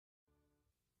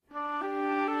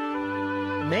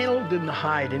Mantle didn't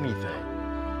hide anything.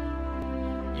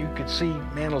 You could see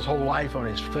Mantle's whole life on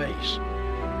his face.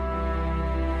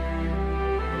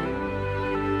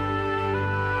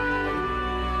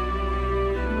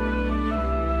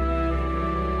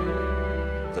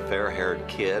 The fair-haired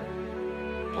kid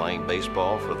playing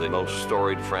baseball for the most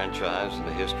storied franchise in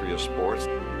the history of sports.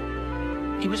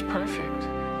 He was perfect.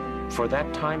 For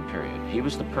that time period, he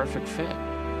was the perfect fit.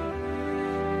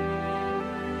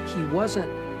 He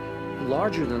wasn't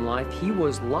larger than life, he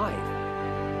was life.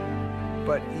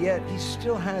 But yet, he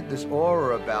still had this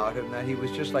aura about him that he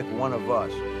was just like one of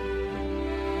us.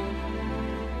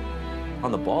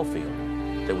 On the ball field,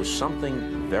 there was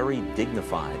something very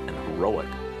dignified and heroic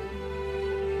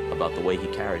about the way he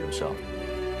carried himself.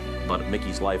 But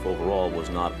Mickey's life overall was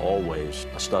not always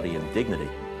a study in dignity.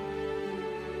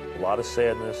 A lot of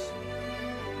sadness,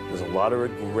 there's a lot of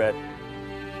regret,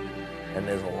 and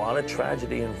there's a lot of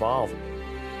tragedy involved.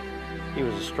 He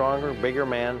was a stronger, bigger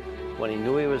man when he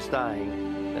knew he was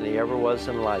dying than he ever was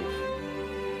in life.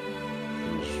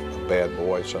 He was a bad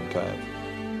boy sometimes,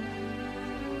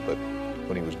 but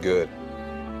when he was good,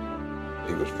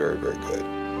 he was very, very good.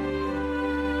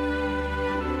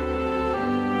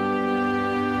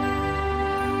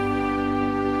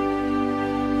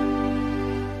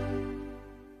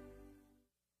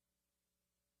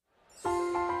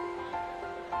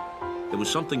 There was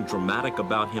something dramatic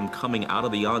about him coming out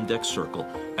of the on-deck circle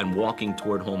and walking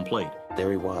toward home plate.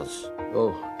 There he was.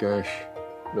 Oh, gosh.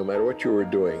 No matter what you were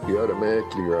doing, you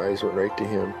automatically, your eyes went right to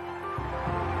him.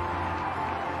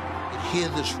 Hear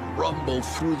this rumble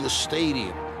through the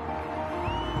stadium.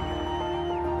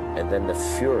 And then the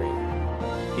fury.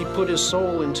 He put his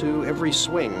soul into every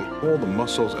swing. All the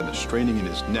muscles and the straining in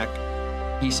his neck.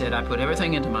 He said, I put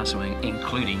everything into my swing,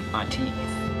 including my teeth.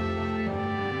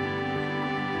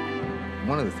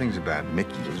 One of the things about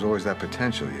Mickey was always that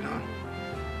potential, you know.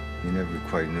 You never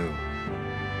quite knew.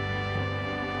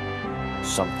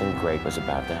 Something great was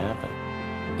about to happen.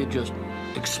 It just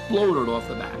exploded off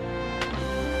the bat.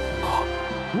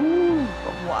 Woo!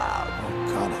 Wow. Oh,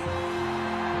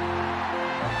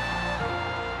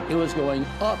 God. It was going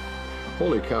up.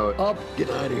 Holy cow. Up. Get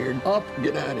out of here. Up.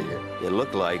 Get out of here. It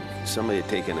looked like somebody had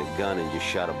taken a gun and just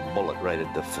shot a bullet right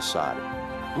at the facade.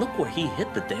 Look where he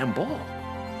hit the damn ball.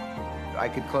 I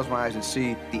could close my eyes and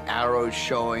see the arrows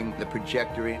showing the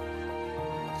trajectory.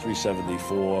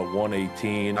 374,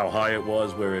 118, how high it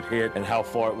was, where it hit, and how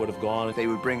far it would have gone. They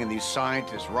would bring in these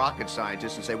scientists, rocket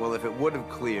scientists, and say, well, if it would have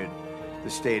cleared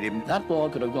the stadium, That ball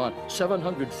could have gone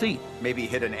 700 feet. maybe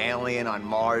hit an alien on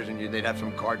Mars, and they'd have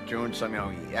some cartoon, some,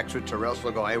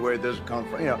 extraterrestrial go, hey, where'd this come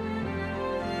from?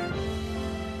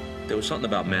 There was something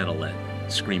about Mantle that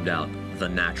screamed out, the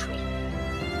natural.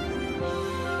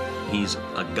 He's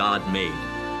a God-made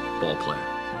ball player.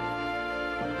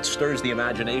 It stirs the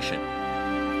imagination.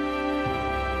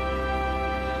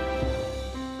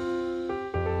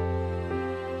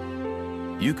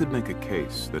 You could make a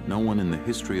case that no one in the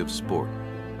history of sport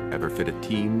ever fit a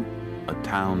team, a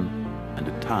town, and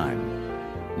a time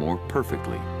more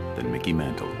perfectly than Mickey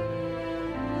Mantle.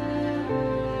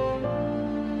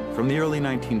 From the early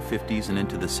 1950s and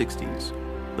into the 60s,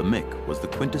 the Mick was the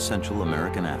quintessential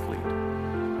American athlete,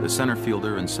 the center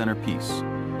fielder and centerpiece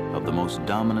of the most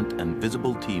dominant and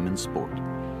visible team in sport,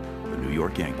 the New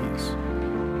York Yankees.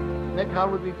 Nick, how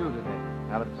did we do today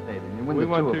out at the stadium? We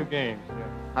won 2 games, yeah.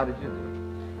 How did you do?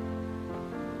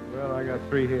 Well, I got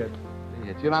 3 hits. 3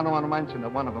 hits. You don't want to mention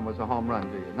that one of them was a home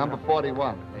run, do you? Number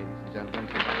 41, ladies and gentlemen.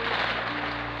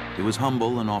 He was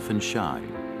humble and often shy.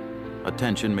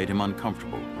 Attention made him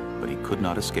uncomfortable, but he could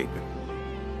not escape it.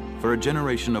 For a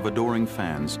generation of adoring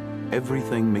fans,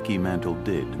 everything Mickey Mantle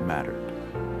did mattered.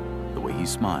 The way he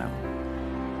smiled,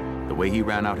 the way he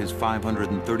ran out his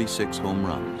 536 home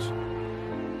runs,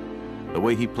 the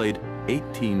way he played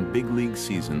 18 big league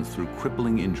seasons through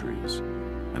crippling injuries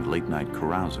and late-night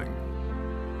carousing.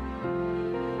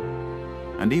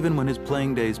 And even when his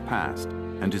playing days passed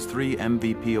and his 3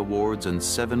 MVP awards and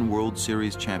 7 World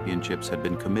Series championships had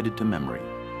been committed to memory,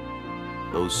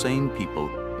 those same people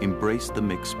embraced the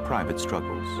Mick's private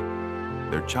struggles.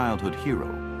 Their childhood hero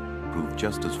proved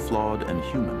just as flawed and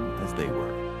human as they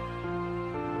were.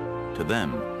 To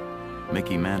them,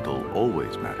 Mickey Mantle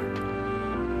always mattered.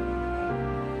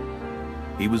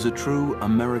 He was a true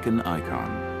American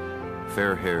icon,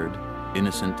 fair-haired,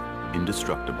 innocent,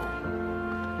 indestructible.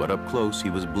 But up close, he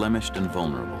was blemished and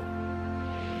vulnerable.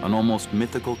 An almost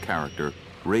mythical character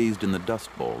raised in the Dust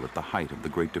Bowl at the height of the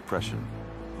Great Depression.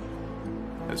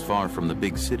 As far from the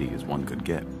big city as one could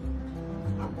get.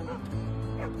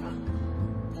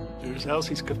 There's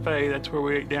Elsie's Cafe, that's where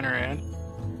we ate dinner at.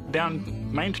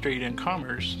 Down Main Street in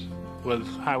Commerce, was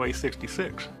Highway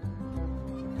 66.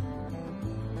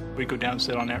 We go down and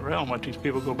sit on that rail and watch these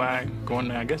people go by, going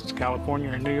to, I guess it's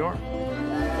California or New York.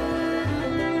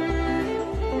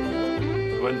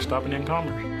 Wasn't stopping in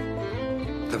Commerce.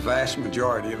 The vast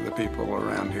majority of the people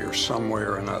around here, some way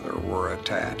or another, were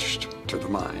attached to the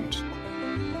mines.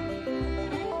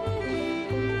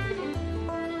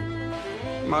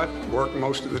 Mutt worked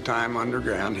most of the time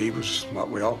underground. He was what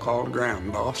we all called a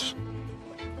ground boss.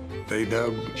 They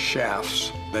dug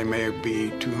shafts. They may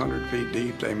be 200 feet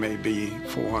deep. They may be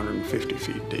 450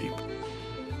 feet deep.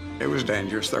 It was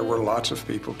dangerous. There were lots of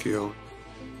people killed.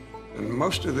 And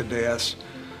most of the deaths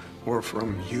were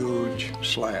from huge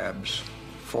slabs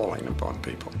falling upon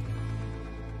people.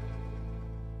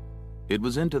 It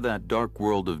was into that dark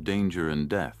world of danger and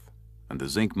death and the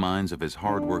zinc mines of his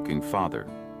hard-working father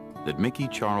that Mickey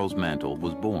Charles Mantle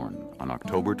was born on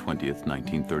October 20th,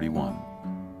 1931.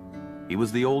 He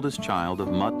was the oldest child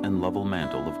of Mutt and Lovell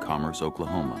Mantle of Commerce,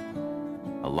 Oklahoma,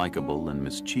 a likable and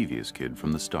mischievous kid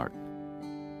from the start.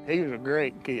 He was a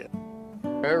great kid.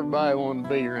 Everybody wanted to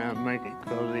be around Mickey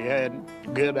because he had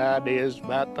good ideas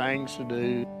about things to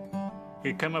do.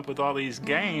 He'd come up with all these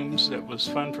games that was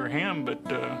fun for him, but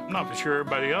I'm not for sure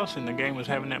everybody else in the game was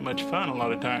having that much fun a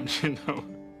lot of times, you know.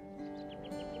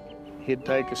 He'd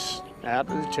take us out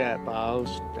to the chat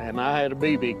piles, and I had a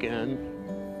BB gun.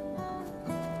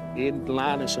 He'd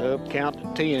line us up, count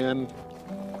to 10,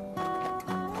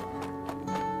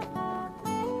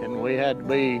 and we had to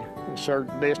be a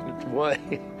certain distance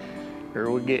away or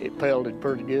we'd get pelted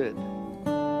pretty good.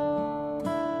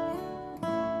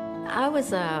 I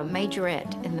was a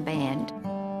majorette in the band.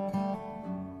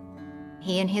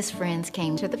 He and his friends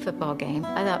came to the football game.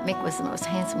 I thought Mick was the most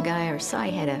handsome guy I ever saw.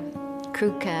 He had a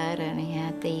crew cut and he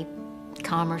had the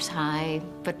Commerce High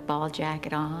football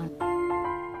jacket on.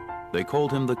 They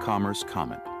called him the Commerce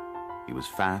Comet. He was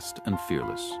fast and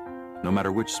fearless, no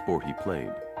matter which sport he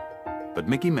played. But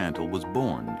Mickey Mantle was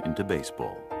born into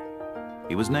baseball.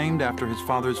 He was named after his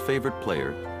father's favorite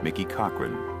player, Mickey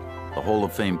Cochran, the Hall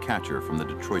of Fame catcher from the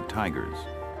Detroit Tigers.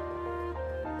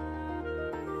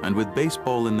 And with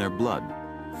baseball in their blood,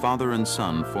 father and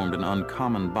son formed an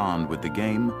uncommon bond with the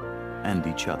game and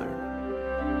each other.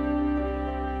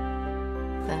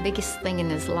 The biggest thing in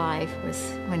his life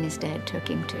was when his dad took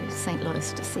him to St.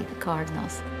 Louis to see the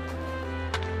Cardinals.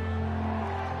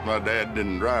 My dad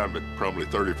didn't drive at probably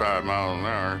 35 miles an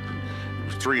hour. It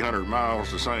was 300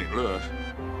 miles to St. Louis.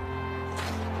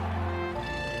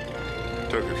 It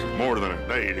took us more than a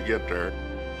day to get there.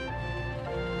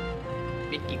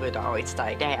 Mickey would always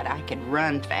say, "Dad, I can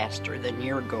run faster than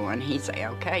you're going." He'd say,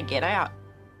 "Okay, get out."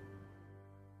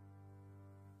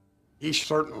 He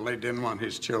certainly didn't want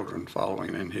his children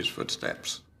following in his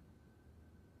footsteps.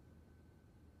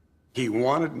 He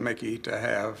wanted Mickey to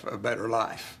have a better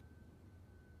life.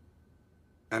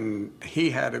 And he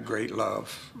had a great love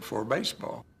for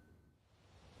baseball.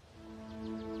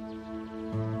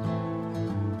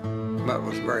 Mutt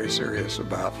was very serious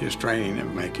about his training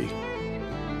of Mickey.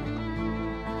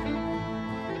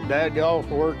 Dad got off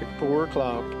work at 4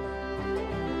 o'clock.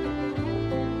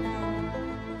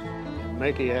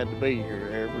 Mickey had to be here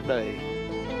every day.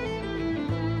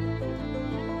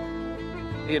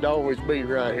 He'd always be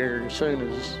right here as soon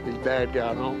as his dad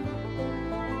got home.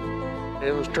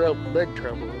 It was trouble, big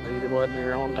trouble, if he wasn't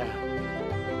here on time.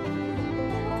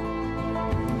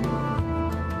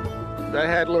 They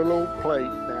had a little old plate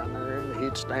down there, and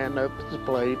he'd stand up at the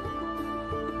plate.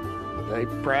 They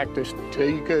practiced until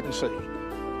you couldn't see.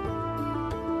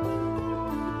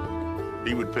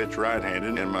 He would pitch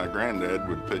right-handed, and my granddad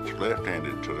would pitch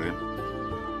left-handed to him.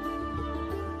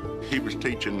 He was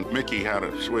teaching Mickey how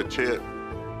to switch hit.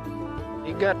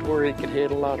 He got to where he could hit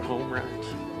a lot of home runs.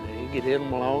 He could hit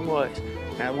them a long ways.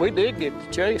 Now, we did get to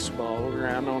chase the ball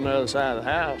around on the other side of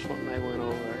the house when they went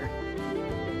over there.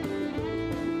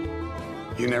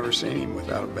 You never seen him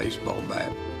without a baseball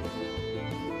bat.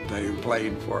 They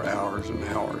played for hours and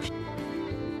hours.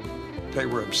 They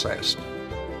were obsessed.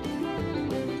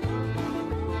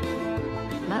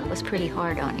 Mutt was pretty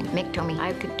hard on him. Mick told me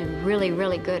I could do really,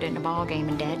 really good in a ball game,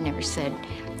 and Dad never said,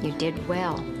 "You did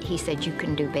well." He said, "You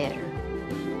can do better."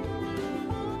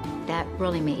 That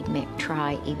really made Mick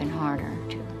try even harder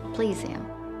to please him.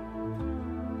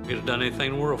 He'd have done anything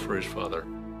in the world for his father.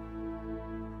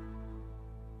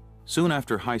 Soon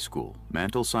after high school,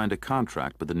 Mantle signed a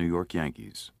contract with the New York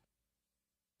Yankees.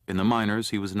 In the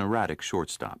minors, he was an erratic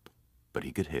shortstop, but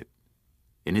he could hit.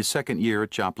 In his second year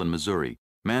at Joplin, Missouri,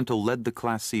 Mantle led the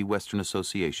Class C Western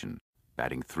Association,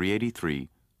 batting .383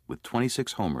 with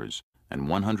 26 homers and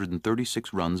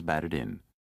 136 runs batted in.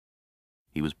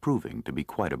 He was proving to be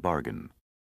quite a bargain.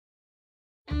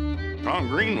 Tom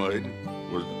Greenwood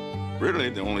was really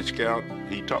the only scout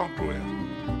he talked with.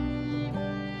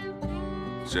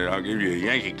 Said, I'll give you a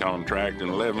Yankee contract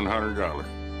and $1,100.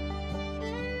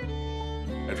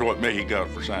 That's what Mickey got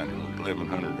for signing,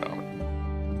 $1,100.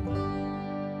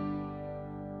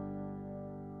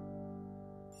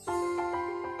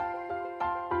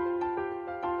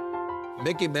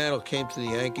 Mickey Mantle came to the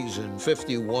Yankees in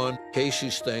 '51.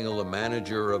 Casey Stengel, the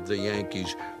manager of the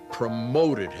Yankees,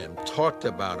 promoted him, talked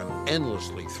about him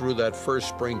endlessly through that first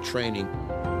spring training.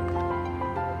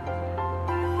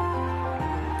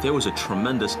 There was a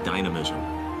tremendous dynamism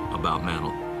about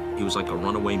Mantle. He was like a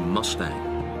runaway Mustang.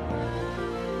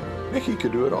 Mickey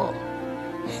could do it all.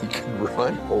 He could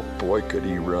run. Oh boy, could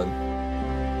he run.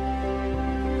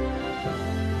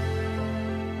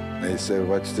 They said,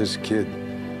 watch this kid.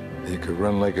 He could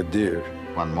run like a deer.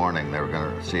 One morning, they were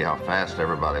going to see how fast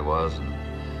everybody was, and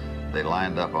they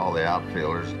lined up all the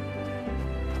outfielders.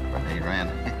 When he ran,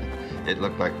 it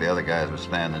looked like the other guys were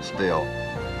standing still.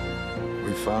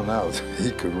 We found out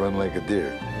he could run like a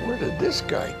deer. Where did this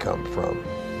guy come from?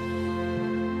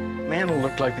 Mantle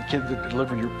looked like the kid that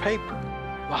delivered your paper,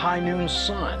 the high noon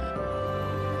sun.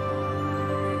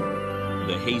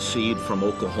 The hayseed from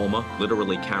Oklahoma,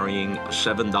 literally carrying a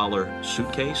 $7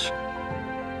 suitcase.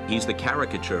 He's the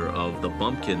caricature of the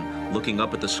bumpkin looking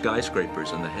up at the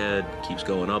skyscrapers, and the head keeps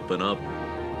going up and up.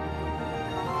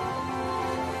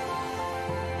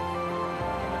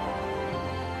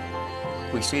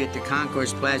 We stayed at the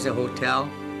Concourse Plaza Hotel,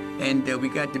 and we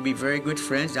got to be very good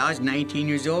friends. I was 19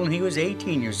 years old, and he was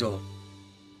 18 years old.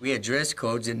 We had dress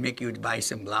codes, and Mickey would buy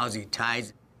some lousy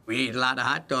ties. We ate a lot of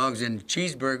hot dogs and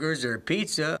cheeseburgers or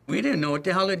pizza. We didn't know what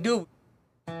the hell to do.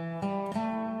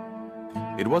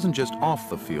 It wasn't just off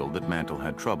the field that Mantle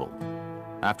had trouble.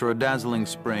 After a dazzling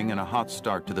spring and a hot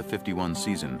start to the '51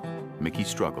 season, Mickey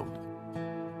struggled.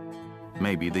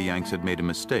 Maybe the Yanks had made a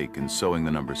mistake in sewing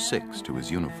the number 6 to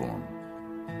his uniform.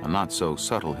 A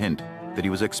not-so-subtle hint that he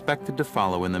was expected to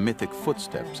follow in the mythic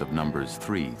footsteps of numbers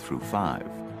 3 through 5,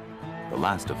 the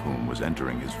last of whom was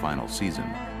entering his final season.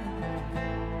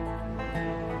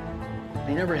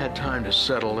 He never had time to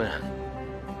settle in.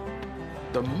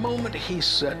 The moment he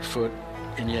set foot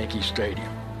in Yankee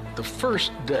Stadium, the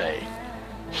first day,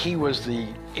 he was the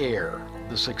heir,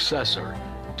 the successor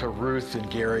to Ruth and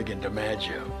Gehrig and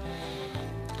DiMaggio.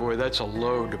 Boy, that's a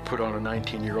load to put on a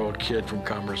 19-year-old kid from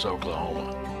Commerce,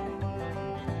 Oklahoma.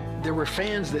 There were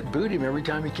fans that booed him every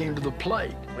time he came to the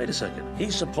plate. Wait a second,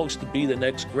 he's supposed to be the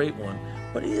next great one,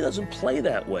 but he doesn't play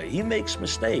that way. He makes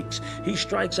mistakes. He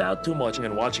strikes out too much,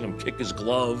 and watching him kick his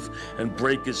glove and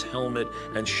break his helmet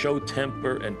and show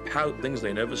temper and pout, things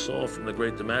they never saw from the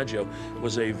great DiMaggio,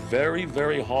 was a very,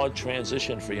 very hard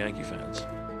transition for Yankee fans.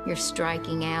 You're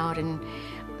striking out and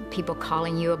people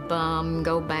calling you a bum,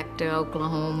 go back to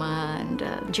Oklahoma,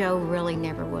 and Joe really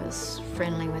never was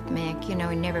friendly with Mick. You know,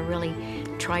 he never really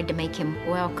tried to make him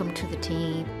welcome to the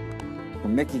team.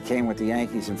 When Mickey came with the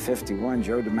Yankees in '51,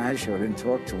 Joe DiMaggio didn't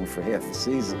talk to him for half the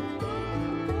season.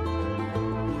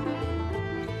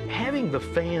 Having the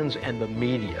fans and the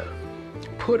media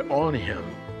put on him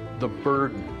the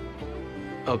burden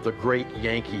of the great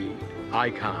Yankee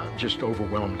icon just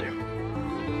overwhelmed him.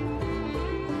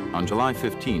 On July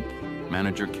 15th,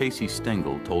 manager Casey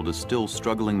Stengel told a still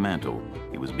struggling Mantle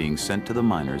he was being sent to the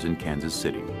minors in Kansas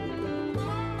City.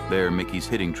 There, Mickey's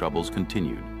hitting troubles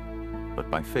continued, but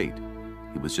by fate,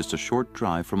 he was just a short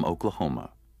drive from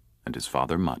Oklahoma and his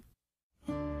father, Mutt.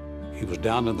 He was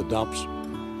down in the dumps.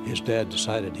 His dad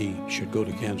decided he should go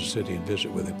to Kansas City and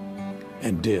visit with him,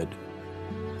 and did.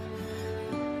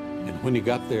 And when he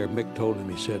got there, Mick told him,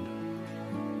 he said,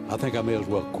 I think I may as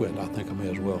well quit. I think I may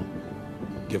as well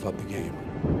give up the game.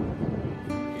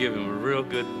 Give him a real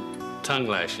good tongue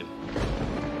lashing.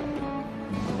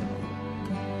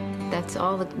 That's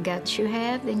all the guts you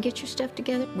have, then get your stuff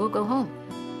together. We'll go home.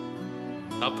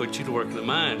 I'll put you to work in the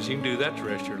mines. You can do that the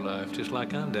rest of your life, just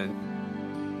like I'm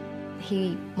done.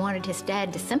 He wanted his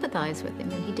dad to sympathize with him,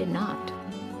 and he did not.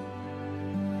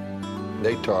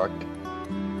 They talked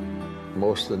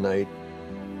most of the night.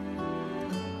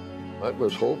 I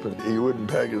was hoping he wouldn't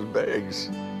pack his bags.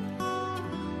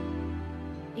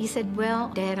 He said, well,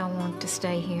 Dad, I want to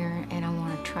stay here, and I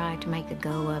want to try to make a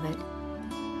go of it.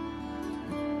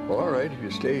 All right, if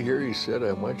you stay here, he said,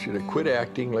 I want you to quit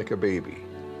acting like a baby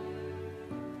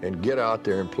and get out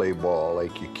there and play ball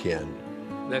like you can.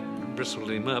 That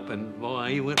bristled him up, and boy,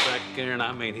 he went back there, and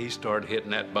I mean, he started hitting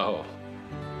that ball.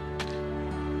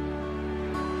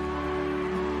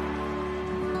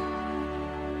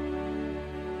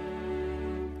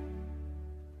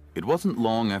 It wasn't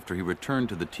long after he returned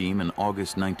to the team in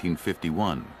August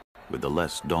 1951 with the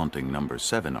less daunting number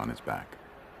 7 on his back,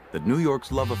 that New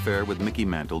York's love affair with Mickey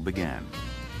Mantle began.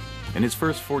 In his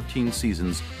first 14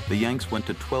 seasons, the Yanks went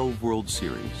to 12 World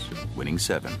Series, winning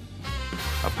 7.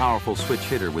 A powerful switch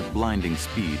hitter with blinding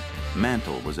speed,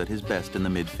 Mantle was at his best in the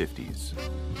mid-50s.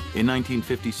 In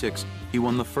 1956, he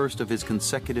won the first of his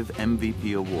consecutive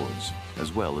MVP awards,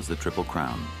 as well as the Triple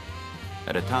Crown.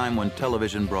 At a time when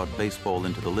television brought baseball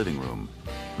into the living room,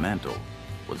 Mantle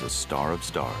was a star of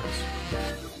stars.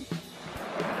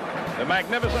 The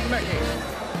magnificent Mickey,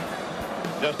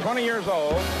 just 20 years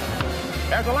old.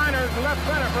 There's a liner to left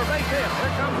center for a base hit.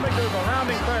 Here comes McDougal,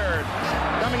 rounding third,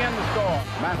 coming in to score.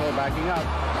 Mantle backing up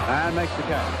and makes the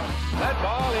catch. That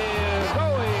ball is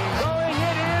going,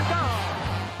 it is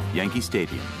gone. Yankee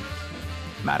Stadium,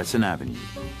 Madison Avenue,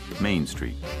 Main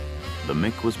Street. The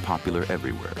Mick was popular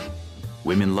everywhere.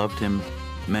 Women loved him,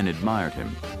 men admired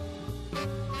him,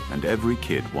 and every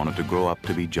kid wanted to grow up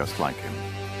to be just like him.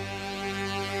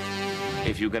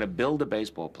 If you're going to build a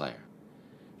baseball player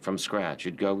from scratch,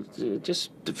 you'd go, just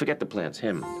forget the plans,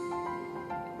 him.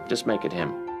 Just make it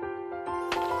him.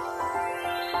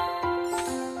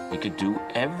 He could do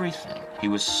everything. He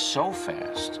was so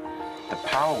fast. The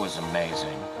power was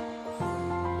amazing.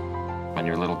 When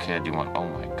you're a little kid, you went, oh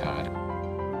my God.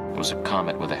 It was a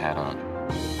comet with a hat on.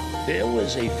 There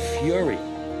was a fury.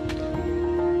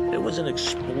 There was an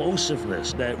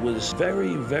explosiveness that was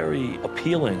very, very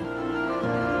appealing.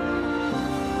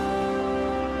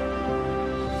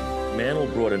 Mantle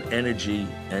brought an energy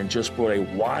and just brought a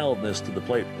wildness to the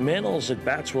plate. Mantle's at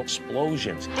bats were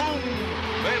explosions. Boom!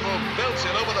 Mantle belts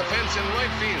it over the fence in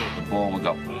right field. The ball would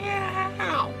go,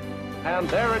 Meow. And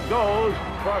there it goes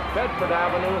across Bedford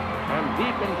Avenue and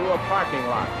deep into a parking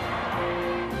lot.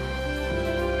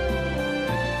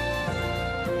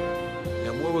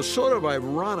 And what was sort of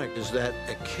ironic is that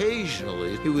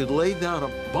occasionally he would lay down a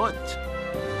bunt.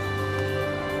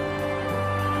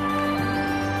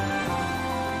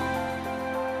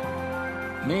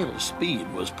 Mantle's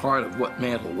speed was part of what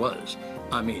Mantle was.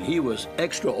 I mean, he was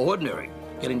extraordinary,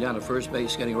 getting down to first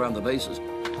base, getting around the bases.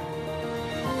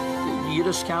 You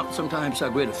just count sometimes how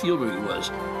great a fielder he was.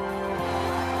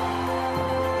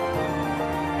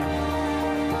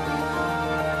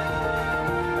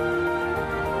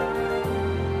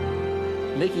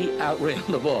 Mickey outran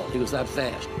the ball. He was that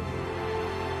fast.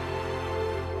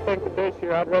 I think that this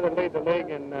year I'd rather lead the league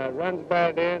in runs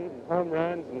batted in, home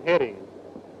runs, and hitting.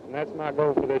 And that's my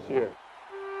goal for this year.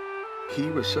 He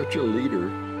was such a leader,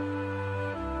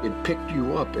 it picked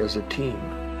you up as a team.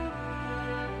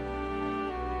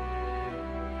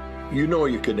 You know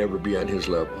you could never be on his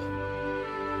level.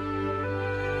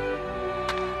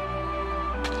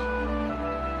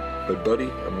 But buddy,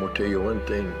 I'm gonna tell you one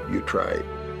thing, you tried.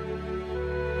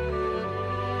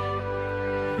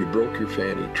 You broke your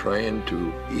fanny trying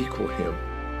to equal him.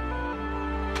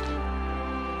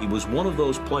 He was one of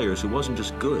those players who wasn't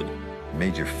just good. It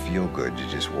made you feel good to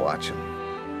just watch him.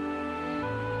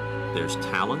 There's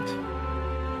talent,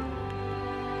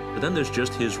 but then there's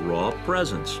just his raw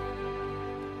presence.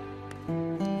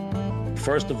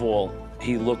 First of all,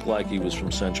 he looked like he was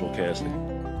from Central Casting.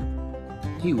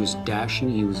 He was dashing,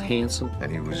 he was handsome.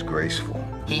 And he was graceful.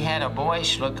 He had a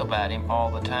boyish look about him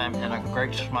all the time and a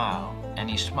great smile, and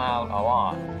he smiled a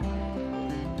lot.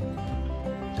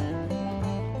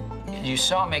 You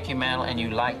saw Mickey Mantle and you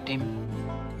liked him?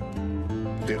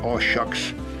 The all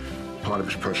shucks part of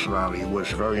his personality was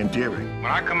very endearing.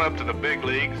 When I come up to the big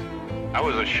leagues, I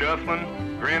was a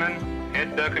shuffling, grinning,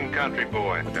 head-ducking country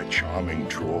boy. That charming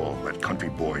drawl, that country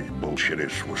boy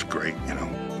bullshitters was great, you know.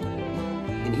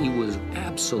 And he was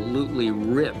absolutely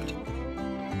ripped.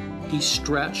 He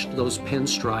stretched those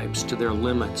pinstripes to their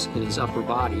limits in his upper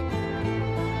body.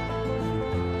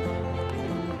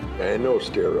 And no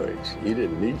steroids. He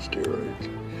didn't need steroids.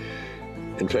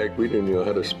 In fact, we didn't know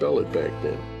how to spell it back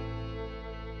then.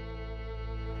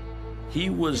 He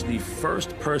was the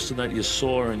first person that you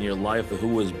saw in your life who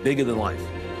was bigger than life.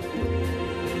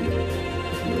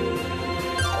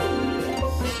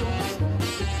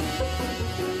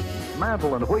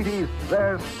 Mantle and Wheaties,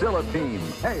 they're still a team.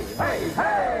 Hey, hey,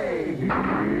 hey!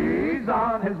 He's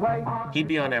on his way. He'd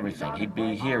be on everything. He'd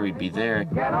be here, he'd be there.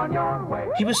 Get on your way.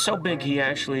 He was so big, he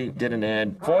actually did an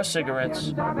ad for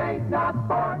cigarettes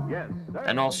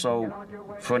and also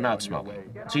for not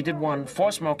smoking. So he did one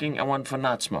for smoking and one for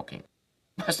not smoking.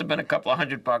 Must have been a couple of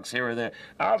 $100 here or there.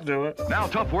 I'll do it. Now,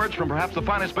 tough words from perhaps the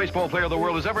finest baseball player the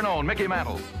world has ever known, Mickey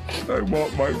Mantle. I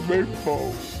want my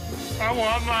maple. I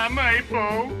want my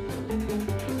maple.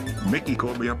 Mickey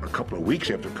called me up a couple of weeks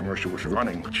after the commercial was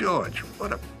running. George,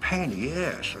 what a pain in the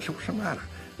ass. I said, what's the matter?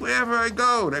 Wherever I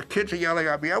go, the kids are yelling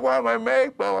at me, I want my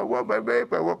maple, I want my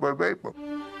maple, I want my maple.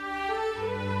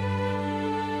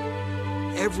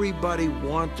 Everybody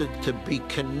wanted to be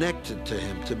connected to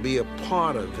him, to be a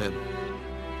part of him.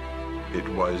 It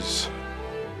was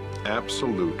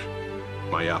absolute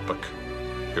myopic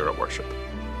hero worship.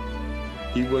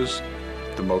 He was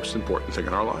the most important thing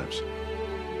in our lives.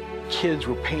 Kids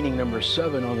were painting number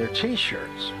 7 on their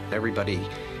T-shirts. Everybody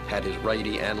had his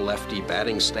righty and lefty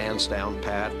batting stance down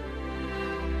pat.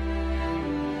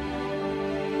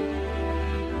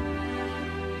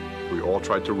 We all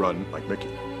tried to run like Mickey.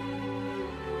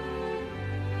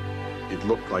 It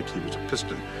looked like he was a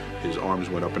piston. His arms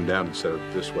went up and down instead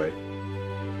of this way.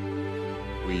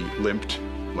 We limped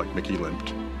like Mickey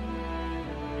limped.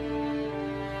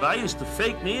 I used to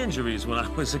fake knee injuries when I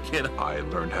was a kid. I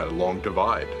learned how to long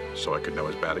divide so I could know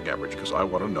his batting average because I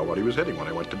want to know what he was hitting when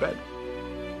I went to bed.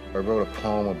 I wrote a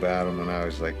poem about him when I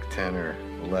was like 10 or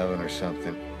 11 or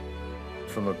something.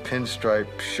 From a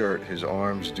pinstripe shirt his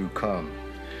arms do come.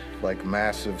 Like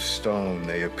massive stone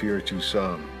they appear to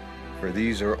some. For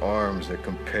these are arms that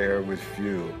compare with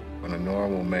few. When a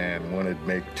normal man wanted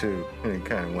make 2. And it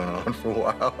kind of went on for a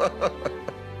while.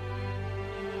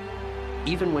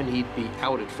 Even when he'd be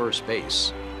out at first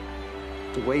base,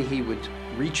 the way he would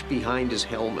reach behind his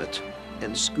helmet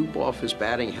and scoop off his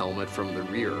batting helmet from the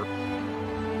rear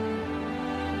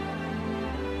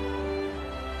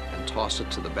and toss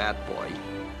it to the bat boy.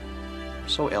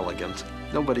 So elegant.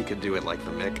 Nobody could do it like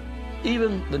the Mick.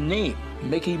 Even the name,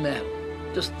 Mickey Mantle,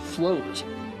 just flows.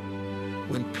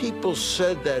 When people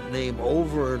said that name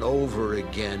over and over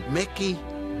again, Mickey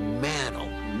Mantle.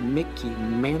 Mickey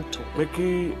Mantle.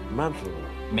 Mickey Mantle.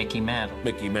 Mickey Mantle.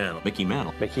 Mickey Mantle. Mickey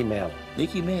Mantle. Mickey Mantle.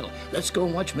 Mickey Mantle. Let's go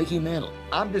and watch Mickey Mantle.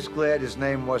 I'm just glad his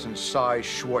name wasn't Cy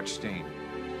Schwartzstein.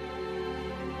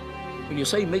 When you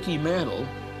say Mickey Mantle,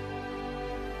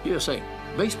 you're saying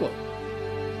baseball.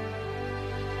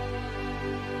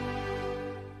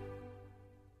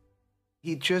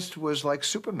 He just was like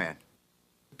Superman.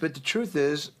 But the truth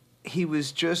is, he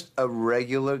was just a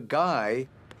regular guy.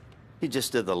 He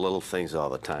just did the little things all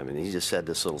the time, and he just had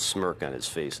this little smirk on his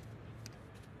face.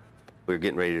 We were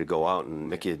getting ready to go out, and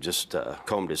Mickey had just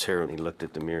combed his hair, and he looked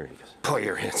at the mirror, and he goes, "Boy,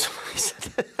 you're handsome." He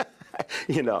said,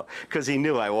 you know, because he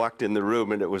knew I walked in the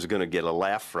room, and it was going to get a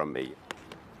laugh from me.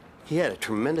 He had a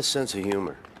tremendous sense of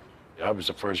humor. I was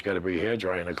the first guy to be hair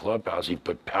dry in the clubhouse. He'd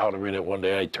put powder in it one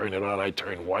day, I'd turn it on, I'd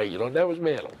turn white. You know, that was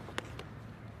Mantle.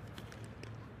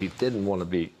 He didn't want to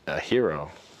be a hero.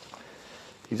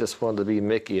 He just wanted to be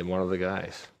Mickey and one of the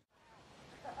guys.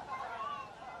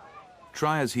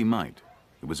 Try as he might,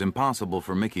 it was impossible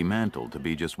for Mickey Mantle to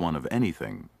be just one of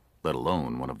anything, let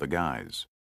alone one of the guys.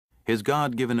 His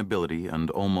God-given ability and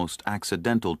almost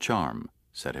accidental charm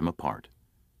set him apart.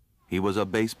 He was a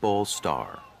baseball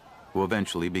star who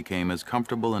eventually became as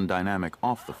comfortable and dynamic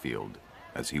off the field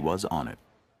as he was on it.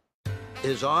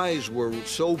 His eyes were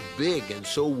so big and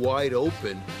so wide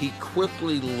open, he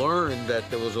quickly learned that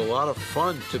there was a lot of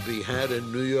fun to be had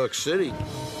in New York City.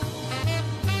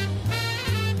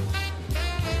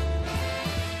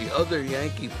 The other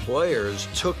Yankee players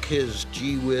took his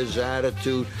gee-whiz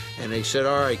attitude and they said,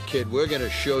 "All right, kid, we're going to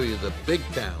show you the big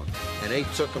town." And they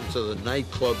took him to the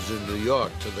nightclubs in New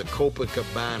York, to the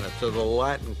Copacabana, to the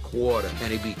Latin Quarter,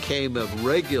 and he became a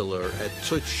regular at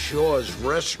Toots Shor's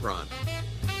restaurant.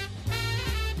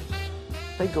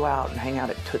 They'd go out and hang out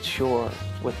at Toots Shor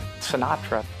with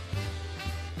Sinatra.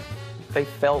 They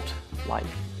felt like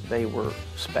they were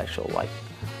special, like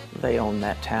they owned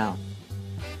that town.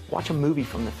 Watch a movie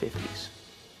from the 50s.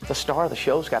 The star of the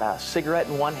show's got a cigarette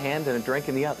in one hand and a drink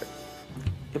in the other.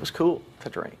 It was cool to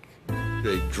drink.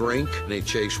 They drink, they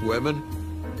chase women.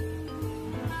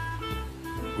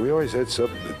 We always had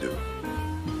something to do.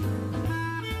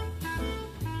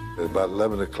 At about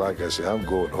 11 o'clock, I said, "I'm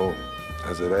going home."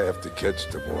 I said, "I have to catch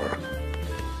tomorrow."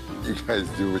 "You guys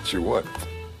do what you want.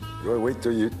 You wait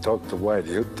till you talk to Whitey.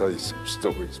 He'll tell you some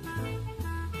stories."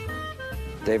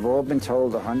 They've all been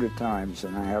told 100 times,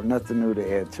 and I have nothing new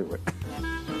to add to it.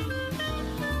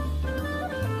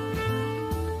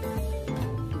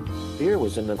 Beer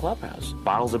was in the clubhouse.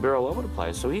 Bottles of beer all over the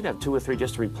place, so he'd have 2 or 3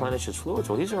 just to replenish his fluids.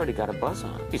 Well, he's already got a buzz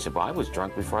on. He said, "Well, I was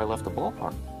drunk before I left the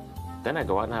ballpark. Then I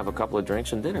go out and have a couple of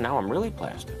drinks and dinner. Now I'm really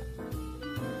plastic."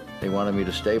 They wanted me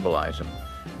to stabilize him.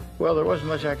 Well, there wasn't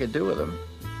much I could do with him.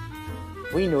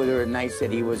 We knew there were nights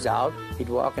that he was out. He'd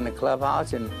walk in the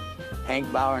clubhouse, and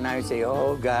Hank Bauer and I would say,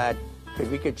 "Oh, God," because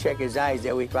we could check his eyes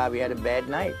that we probably had a bad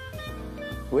night,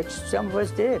 which some of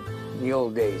us did in the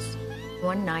old days.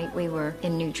 One night we were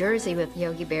in New Jersey with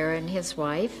Yogi Berra and his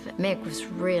wife. Mick was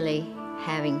really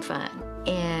having fun.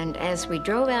 And as we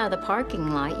drove out of the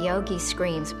parking lot, Yogi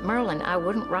screams, "Merlin, I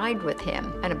wouldn't ride with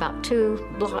him." And about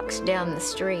 2 blocks down the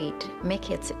street, Mick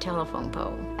hits a telephone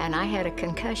pole. And I had a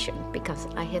concussion because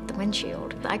I hit the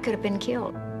windshield. I could have been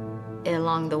killed.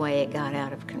 Along the way, it got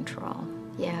out of control,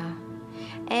 yeah.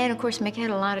 And of course, Mick had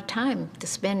a lot of time to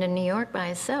spend in New York by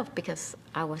himself because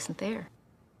I wasn't there.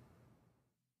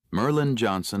 Merlin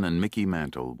Johnson and Mickey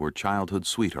Mantle were childhood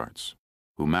sweethearts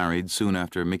who married soon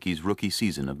after Mickey's rookie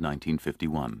season of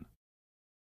 1951.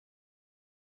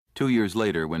 2 years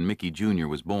later, when Mickey Jr.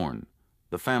 was born,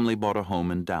 the family bought a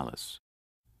home in Dallas.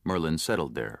 Merlin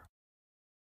settled there,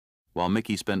 while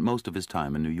Mickey spent most of his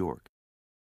time in New York.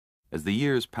 As the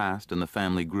years passed and the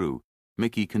family grew,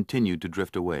 Mickey continued to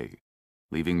drift away,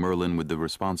 leaving Merlin with the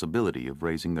responsibility of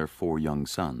raising their 4 young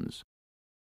sons.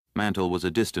 Mantle was a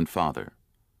distant father,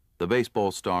 the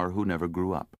baseball star who never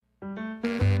grew up.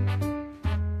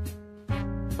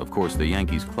 Of course, the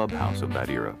Yankees clubhouse of that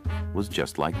era was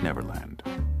just like Neverland,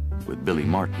 with Billy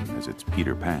Martin as its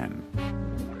Peter Pan.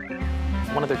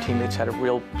 One of their teammates had a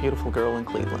real beautiful girl in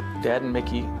Cleveland. Dad and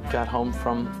Mickey got home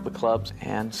from the clubs,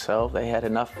 and so they had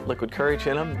enough liquid courage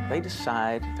in them. They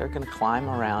decide they're going to climb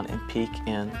around and peek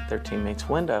in their teammate's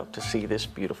window to see this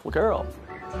beautiful girl.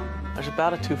 There's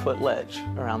about a 2-foot ledge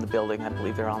around the building. I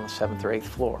believe they're on the 7th or 8th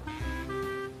floor.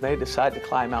 They decide to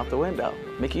climb out the window.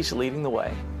 Mickey's leading the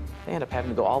way. They end up having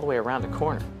to go all the way around the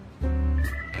corner.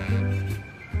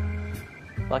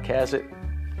 Luck has it,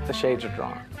 the shades are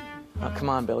drawn. "Oh, come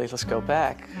on, Billy, let's go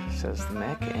back," says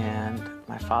Mick, and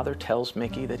my father tells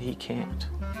Mickey that he can't.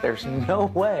 There's no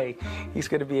way he's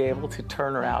going to be able to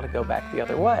turn around and go back the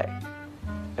other way.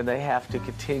 And they have to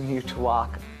continue to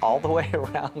walk all the way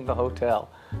around the hotel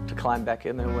to climb back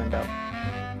in their window.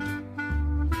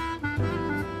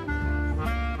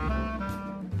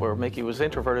 Where Mickey was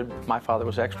introverted, my father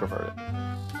was extroverted.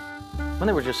 When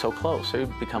they were just so close, they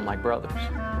would become like brothers.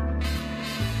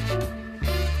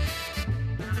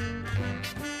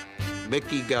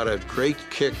 Mickey got a great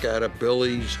kick out of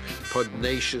Billy's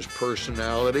pugnacious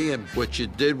personality, and what you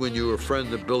did when you were a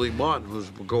friend of Billy Martin was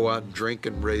go out and drink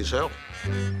and raise hell.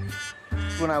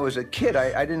 When I was a kid,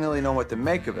 I didn't really know what to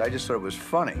make of it. I just thought it was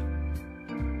funny.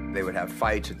 They would have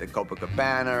fights at the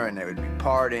Copacabana, and they would be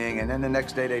partying, and then the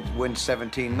next day they'd win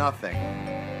 17-0.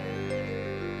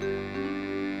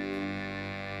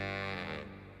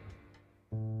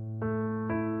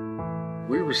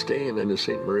 We were staying in the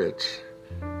St. Moritz.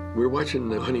 We were watching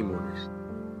the Honeymooners.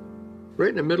 Right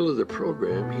in the middle of the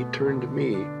program, he turned to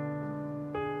me.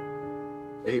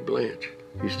 "Hey, Blanche,"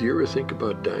 he said, "do you ever think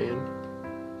about dying?"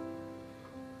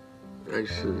 I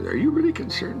said, "Are you really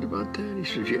concerned about that?" He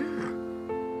says, "Yeah."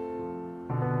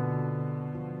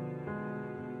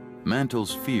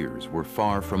 Mantle's fears were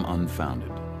far from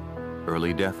unfounded.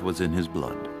 Early death was in his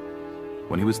blood.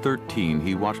 When he was 13,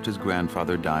 he watched his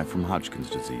grandfather die from Hodgkin's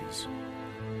disease.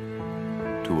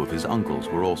 2 of his uncles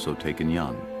were also taken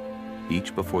young,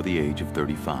 each before the age of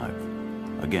 35,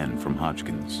 again from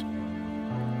Hodgkin's.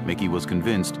 Mickey was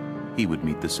convinced he would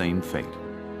meet the same fate,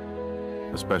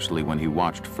 especially when he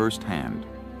watched firsthand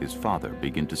his father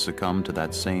begin to succumb to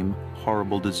that same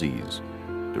horrible disease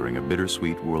during a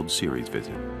bittersweet World Series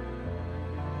visit.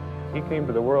 He came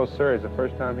to the World Series the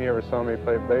first time he ever saw me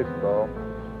play baseball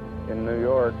in New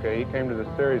York. He came to the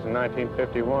series in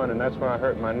 1951, and that's when I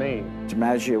hurt my knee.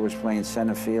 DiMaggio was playing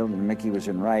center field, and Mickey was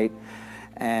in right.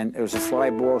 And it was a fly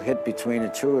ball hit between the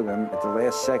 2 of them. At the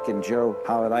last second, Joe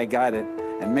hollered, "I got it."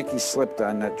 And Mickey slipped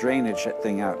on that drainage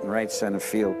thing out in right center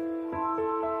field.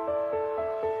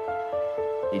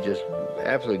 He just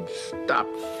absolutely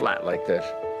stopped flat like this.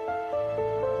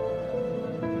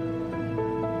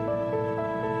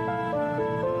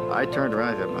 I turned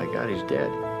around and said, "My God, he's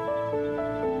dead."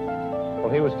 Well,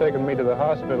 he was taking me to the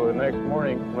hospital the next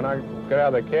morning. When I got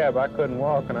out of the cab, I couldn't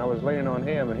walk, and I was leaning on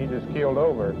him, and he just keeled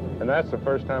over. And that's the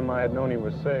first time I had known he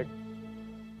was sick.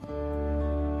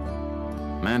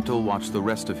 Mantle watched the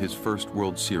rest of his first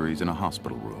World Series in a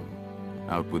hospital room,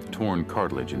 out with torn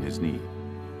cartilage in his knee.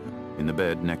 In the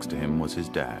bed next to him was his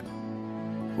dad,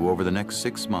 who over the next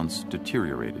 6 months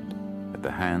deteriorated at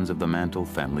the hands of the Mantle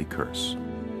family curse.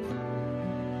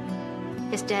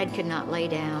 His dad could not lay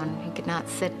down. He could not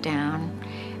sit down.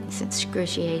 It's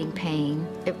excruciating pain.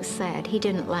 It was sad. He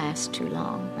didn't last too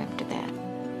long after that.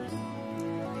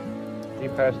 He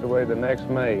passed away the next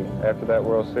May after that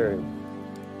World Series.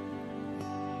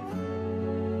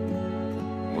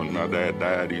 When my dad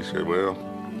died, he said, "Well,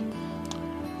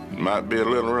 it might be a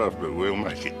little rough, but we'll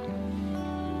make it."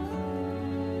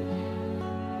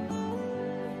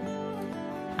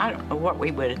 I don't know what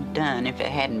we would have done if it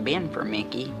hadn't been for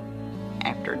Mickey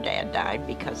after Dad died,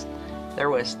 because There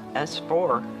was us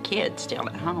 4 kids still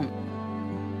at home.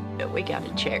 But we got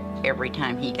a check every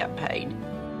time he got paid.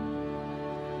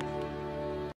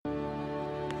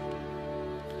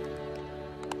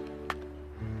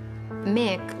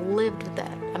 Mick lived with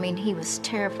that. I mean, he was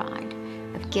terrified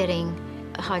of getting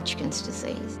Hodgkin's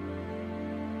disease.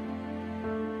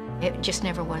 It just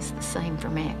never was the same for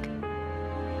Mick,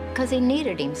 because he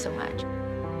needed him so much.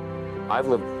 I've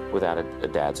lived without a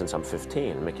dad since I'm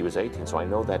 15, and Mickey was 18, so I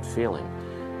know that feeling.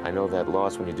 I know that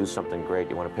loss when you do something great,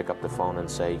 you want to pick up the phone and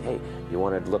say, hey, you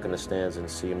want to look in the stands and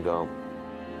see him go.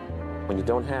 When you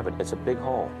don't have it, it's a big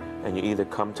hole, and you either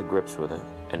come to grips with it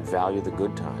and value the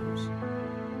good times,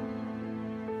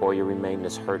 or you remain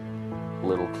this hurt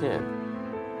little kid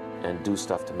and do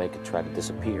stuff to make it try to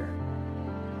disappear.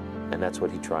 And that's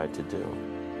what he tried to do.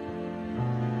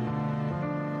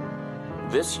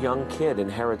 This young kid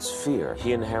inherits fear.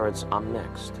 He inherits, I'm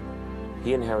next.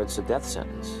 He inherits a death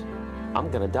sentence.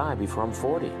 I'm gonna die before I'm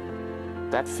 40.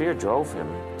 That fear drove him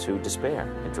to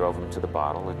despair. It drove him to the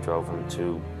bottle. It drove him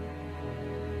to,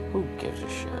 who gives a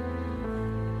shit?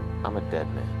 I'm a dead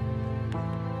man.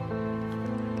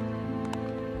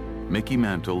 Mickey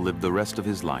Mantle lived the rest of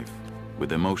his life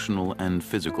with emotional and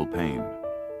physical pain.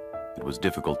 It was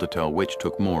difficult to tell which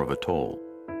took more of a toll,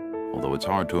 although it's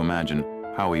hard to imagine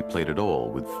how he played at all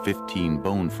with 15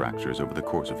 bone fractures over the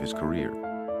course of his career.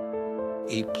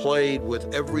 He played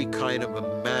with every kind of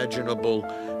imaginable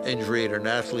injury that an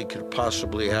athlete could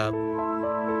possibly have.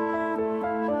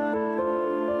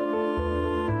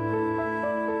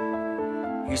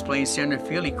 He was playing center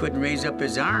field. He couldn't raise up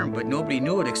his arm, but nobody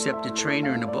knew it except the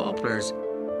trainer and the ball players.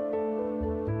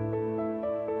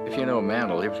 If you know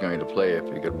Mantle, he was going to play if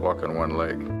he could walk on one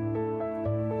leg.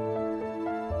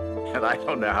 And I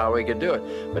don't know how he could do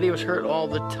it, but he was hurt all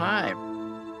the time.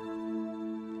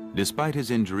 Despite his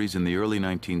injuries in the early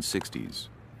 1960s,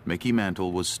 Mickey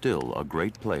Mantle was still a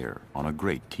great player on a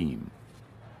great team.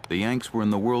 The Yanks were in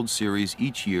the World Series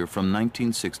each year from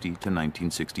 1960 to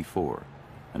 1964,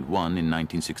 and won in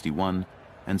 1961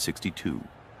 and 62.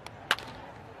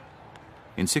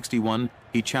 In 61,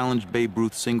 he challenged Babe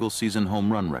Ruth's single-season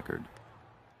home run record.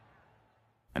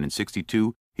 And in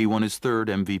 62, he won his 3rd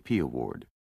MVP award.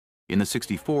 In the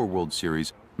 64 World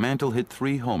Series, Mantle hit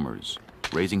 3 homers,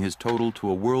 raising his total to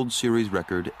a World Series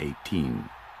record 18,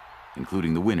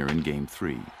 including the winner in Game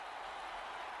 3.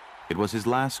 It was his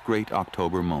last great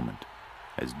October moment,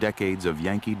 as decades of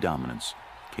Yankee dominance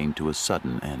came to a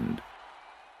sudden end.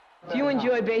 Do you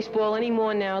enjoy baseball any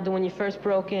more now than when you first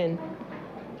broke in?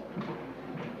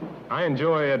 I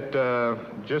enjoy it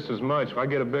just as much. I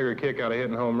get a bigger kick out of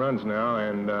hitting home runs now,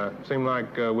 and it seemed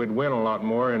like we'd win a lot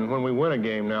more, and when we win a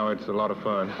game now, it's a lot of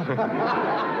fun.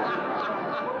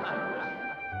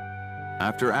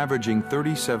 After averaging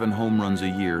 37 home runs a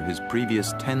year his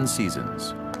previous 10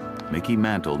 seasons, Mickey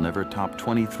Mantle never topped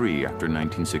 23 after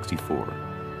 1964.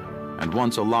 And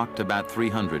once a lock to bat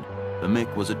 300, the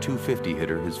Mick was a .250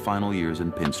 hitter his final years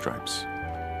in pinstripes.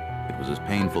 It was as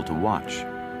painful to watch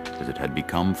as it had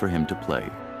become for him to play.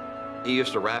 He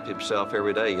used to wrap himself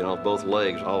every day, you know, both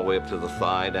legs, all the way up to the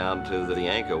thigh, down to the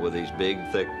ankle with these big,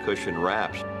 thick cushion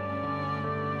wraps.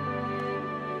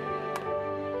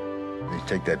 They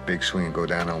take that big swing and go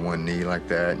down on one knee like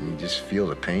that, and you just feel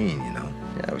the pain, you know?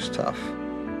 Yeah, it was tough.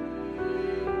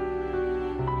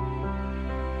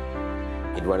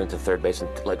 He'd run into third base and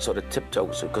like sort of tiptoe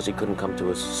because he couldn't come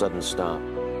to a sudden stop.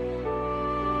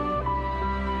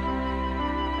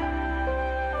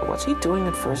 What's he doing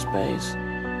at first base?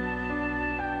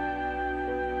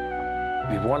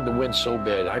 We wanted to win so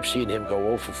bad. I've seen him go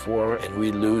 0 for 4, and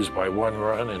we lose by 1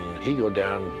 run, and he go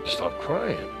down and start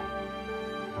crying.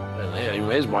 And yeah,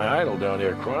 there's my idol down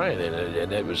there crying,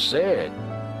 and it was sad.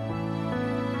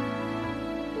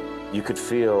 You could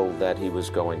feel that he was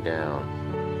going down.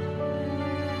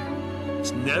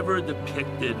 It's never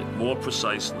depicted more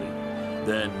precisely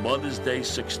than Mother's Day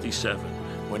 '67,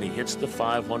 when he hits the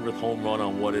 500th home run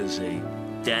on what is a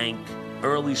dank,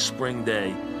 early spring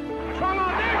day.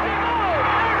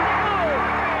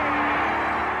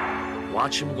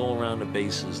 Watch him go around the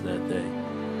bases that day.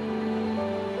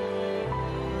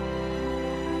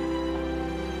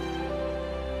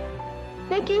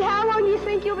 Mickey, how long do you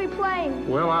think you'll be playing?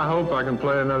 Well, I hope I can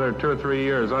play another 2 or 3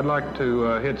 years. I'd like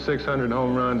to hit 600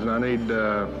 home runs, and I need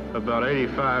about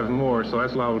 85 more, so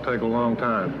that's will take a long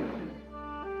time.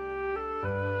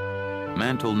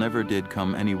 Mantle never did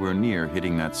come anywhere near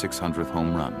hitting that 600th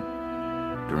home run.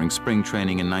 During spring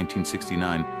training in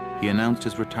 1969, he announced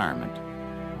his retirement,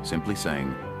 simply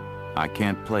saying, "I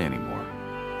can't play anymore.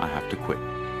 I have to quit."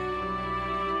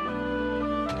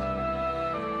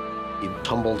 He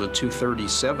tumbled to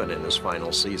 237 in his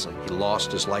final season. He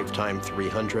lost his lifetime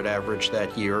 300 average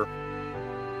that year.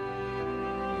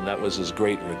 And that was his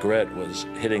great regret, was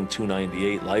hitting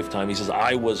 298 lifetime. He says,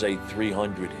 I was a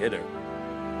 300 hitter.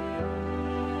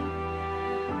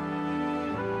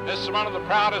 This is one of the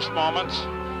proudest moments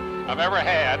I've ever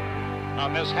had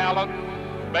on this hallowed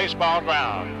baseball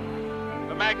ground.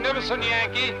 The magnificent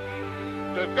Yankee,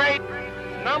 the great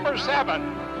number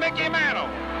 7, Mickey Mantle.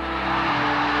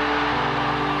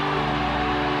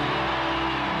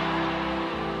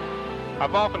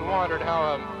 I've often wondered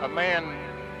how a man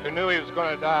who knew he was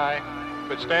going to die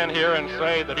could stand here and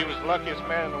say that he was the luckiest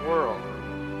man in the world.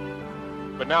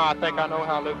 But now I think I know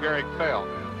how Lou Gehrig felt.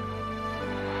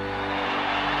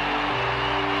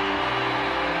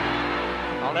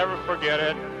 I'll never forget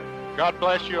it. God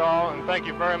bless you all, and thank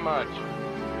you very much.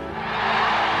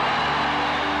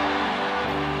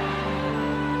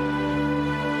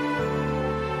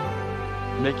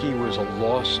 Mickey was a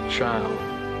lost child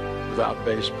without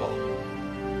baseball.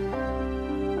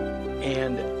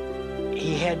 And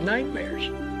he had nightmares.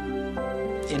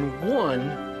 In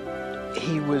one,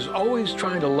 he was always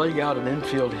trying to leg out an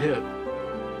infield hit.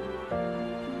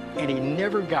 And he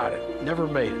never got it, never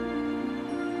made it.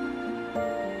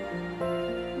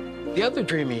 The other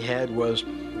dream he had was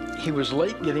he was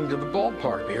late getting to the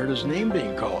ballpark. He heard his name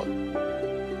being called.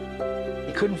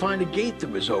 He couldn't find a gate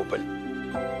that was open.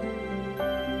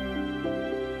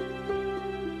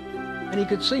 And he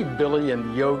could see Billy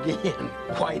and Yogi and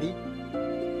Whitey.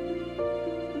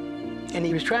 And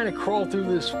he was trying to crawl through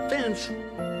this fence.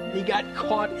 He got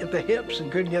caught at the hips and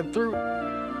couldn't get through.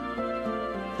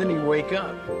 Then he'd wake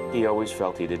up. He always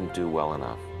felt he didn't do well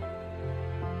enough.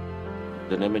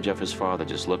 An image of his father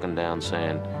just looking down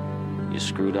saying, you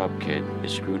screwed up, kid, you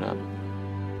screwed up.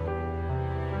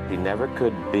 He never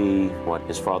could be what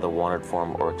his father wanted for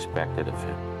him or expected of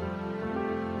him.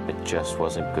 It just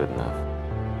wasn't good enough.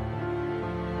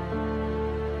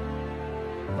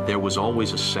 There was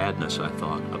always a sadness, I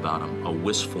thought, about him, a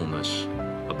wistfulness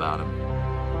about him.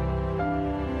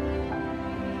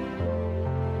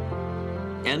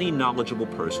 Any knowledgeable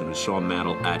person who saw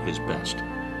Mantle at his best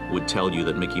would tell you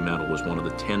that Mickey Mantle was one of the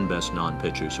 10 best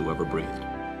non-pitchers who ever breathed.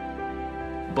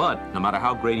 But no matter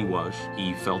how great he was,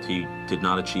 he felt he did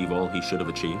not achieve all he should have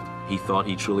achieved. He thought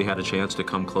he truly had a chance to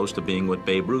come close to being what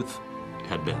Babe Ruth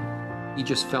had been. He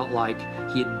just felt like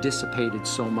he had dissipated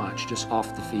so much just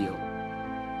off the field.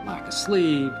 Lack of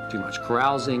sleep, too much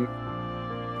carousing.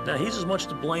 Now, he's as much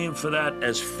to blame for that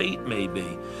as fate may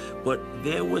be, but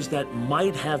there was that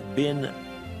might have been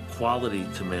quality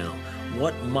to Mantle.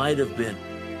 What might have been?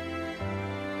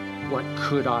 What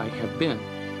could I have been?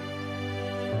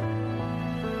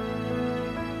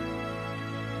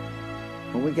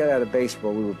 When we got out of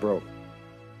baseball, we were broke.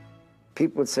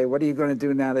 People would say, what are you going to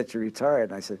do now that you're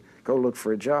retired? And I said, go look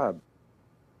for a job.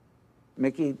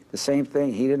 Mickey, the same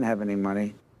thing. He didn't have any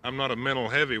money. I'm not a mental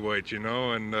heavyweight, you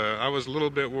know, and I was a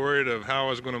little bit worried of how I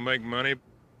was going to make money.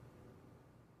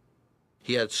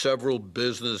 He had several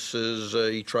businesses.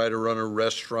 He tried to run a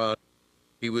restaurant.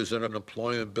 He was in an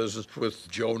employment business with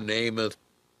Joe Namath.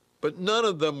 But none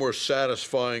of them were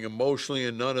satisfying emotionally,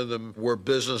 and none of them were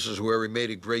businesses where he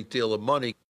made a great deal of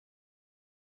money.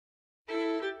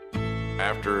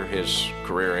 After his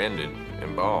career ended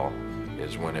in ball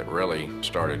is when it really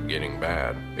started getting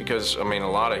bad. Because, I mean, a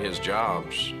lot of his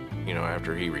jobs, you know,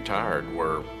 after he retired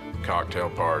were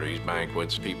cocktail parties,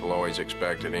 banquets. People always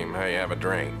expected him, hey, have a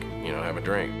drink, you know, have a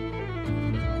drink.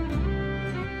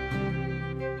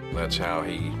 That's how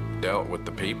he dealt with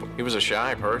the people. He was a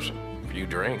shy person, a few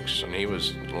drinks, and he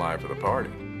was the life of the party.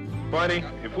 Whitey,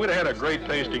 if we'd had a great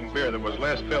tasting beer that was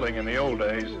less filling in the old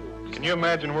days, can you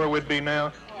imagine where we'd be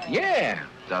now? Yeah,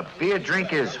 the beer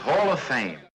drinkers Hall of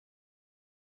Fame.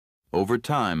 Over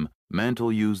time,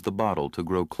 Mantle used the bottle to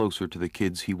grow closer to the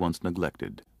kids he once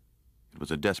neglected. It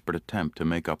was a desperate attempt to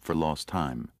make up for lost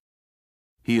time.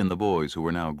 He and the boys, who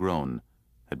were now grown,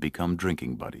 had become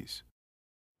drinking buddies.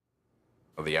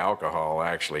 The alcohol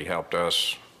actually helped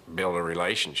us build a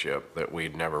relationship that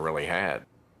we'd never really had,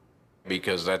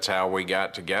 because that's how we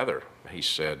got together. He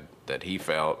said that he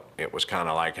felt it was kind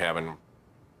of like having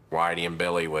Whitey and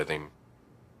Billy with him.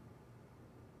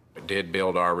 It did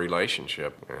build our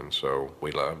relationship, and so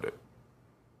we loved it.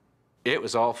 It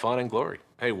was all fun and glory.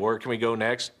 Hey, where can we go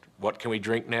next? What can we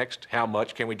drink next? How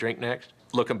much can we drink next?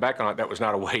 Looking back on it, that was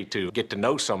not a way to get to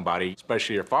know somebody,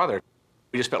 especially your father.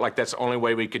 We just felt like that's the only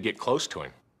way we could get close to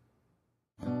him.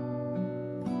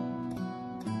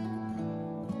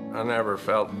 I never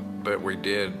felt that we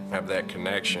did have that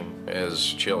connection as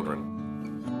children.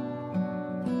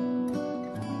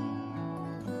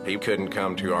 He couldn't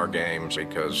come to our games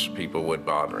because people would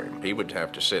bother him. He would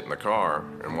have to sit in the car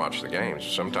and watch the games.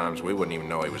 Sometimes we wouldn't even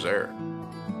know he was there.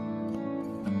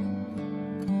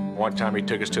 One time he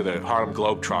took us to the Harlem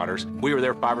Globetrotters. We were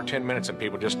there 5 or 10 minutes and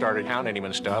people just started hounding him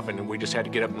and stuff, and we just had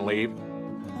to get up and leave.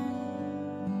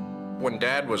 When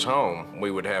Dad was home,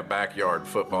 we would have backyard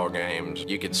football games.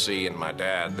 You could see in my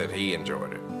dad that he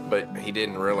enjoyed it, but he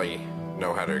didn't really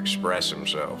know how to express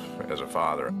himself as a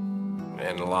father.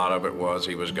 And a lot of it was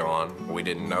he was gone. We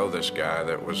didn't know this guy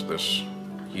that was this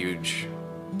huge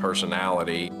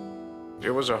personality.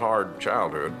 It was a hard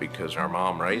childhood because our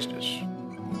mom raised us.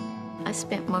 I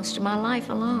spent most of my life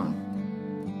alone.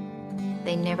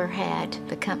 They never had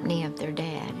the company of their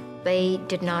dad. They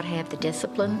did not have the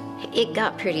discipline. It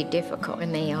got pretty difficult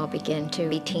when they all began to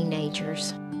be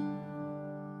teenagers.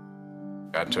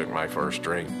 I took my first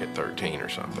drink at 13 or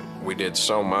something. We did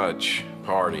so much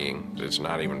partying, it's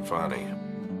not even funny.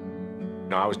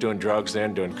 No, I was doing drugs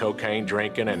then, doing cocaine,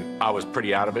 drinking, and I was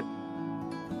pretty out of it.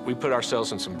 We put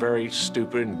ourselves in some very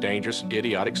stupid and dangerous,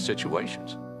 idiotic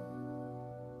situations.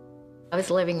 I was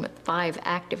living with 5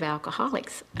 active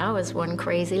alcoholics. I was one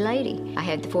crazy lady. I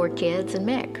had 4 kids and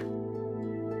Mick.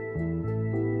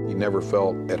 He never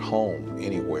felt at home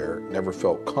anywhere, never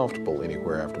felt comfortable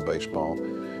anywhere after baseball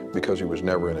because he was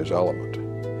never in his element.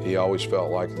 He always felt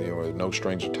like there were no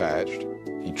strings attached.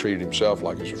 He treated himself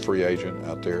like he was a free agent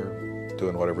out there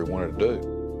doing whatever he wanted to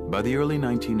do. By the early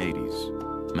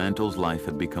 1980s, Mantle's life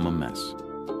had become a mess.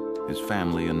 His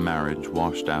family and marriage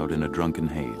washed out in a drunken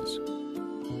haze.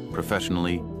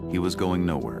 Professionally, he was going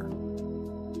nowhere.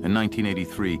 In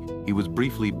 1983, he was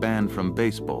briefly banned from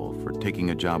baseball for taking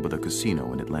a job with a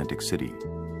casino in Atlantic City.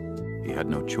 He had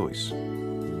no choice.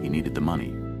 He needed the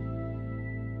money.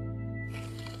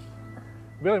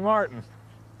 Billy Martin.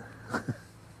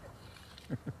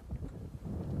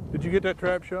 Did you get that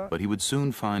trap shot? But he would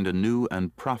soon find a new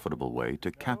and profitable way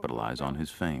to capitalize on his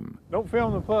fame. Don't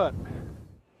film the putt.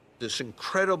 This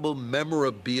incredible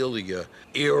memorabilia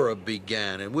era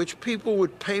began in which people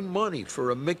would pay money for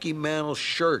a Mickey Mantle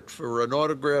shirt, for an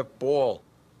autographed ball.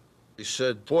 He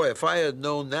said, boy, if I had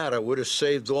known that, I would have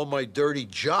saved all my dirty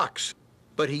jocks.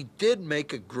 But he did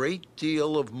make a great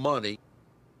deal of money,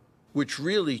 which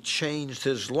really changed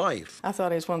his life. I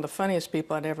thought he was one of the funniest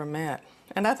people I'd ever met.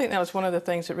 And I think that was one of the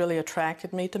things that really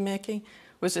attracted me to Mickey,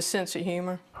 was his sense of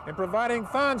humor. In providing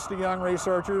funds to young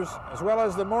researchers, as well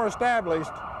as the more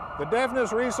established, the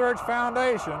Deafness Research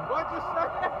Foundation. What'd you say?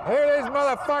 Here these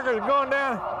motherfuckers going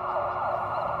down.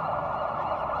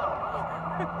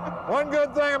 One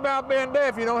good thing about being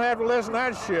deaf, you don't have to listen to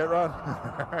that shit, right?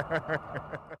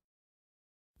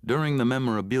 During the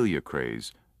memorabilia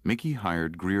craze, Mickey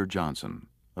hired Greer Johnson,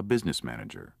 a business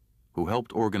manager, who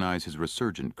helped organize his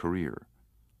resurgent career.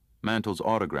 Mantle's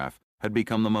autograph had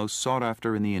become the most sought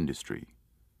after in the industry.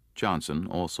 Johnson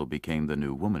also became the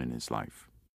new woman in his life.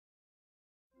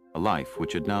 A life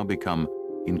which had now become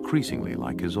increasingly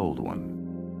like his old one.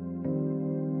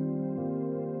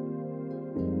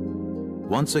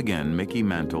 Once again, Mickey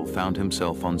Mantle found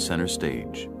himself on center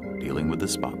stage, dealing with the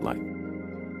spotlight.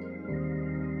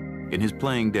 In his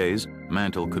playing days,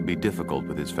 Mantle could be difficult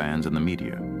with his fans and the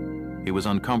media. He was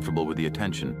uncomfortable with the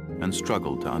attention and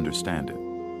struggled to understand it.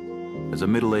 As a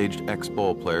middle-aged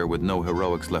ex-ball player with no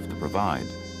heroics left to provide,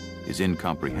 his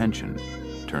incomprehension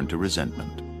turned to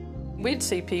resentment. We'd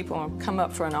see people come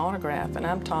up for an autograph, and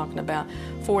I'm talking about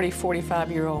 40,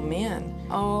 45-year-old men.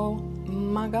 Oh,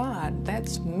 my God,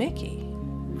 that's Mickey.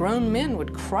 Grown men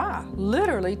would cry.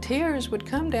 Literally, tears would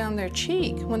come down their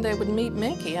cheek when they would meet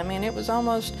Mickey. I mean, it was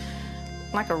almost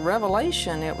like a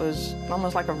revelation. It was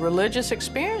almost like a religious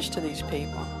experience to these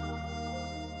people.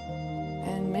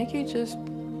 And Mickey just,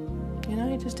 you know,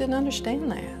 he just didn't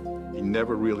understand that. He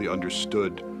never really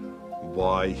understood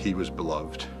why he was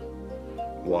beloved.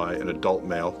 Why an adult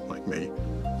male like me,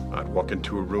 I'd walk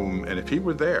into a room, and if he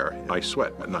were there, I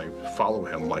sweat, and I follow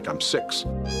him like I'm 6.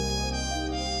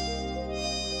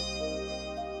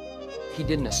 He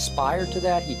didn't aspire to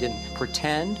that. He didn't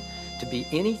pretend to be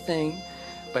anything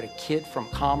but a kid from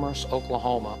Commerce,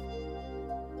 Oklahoma.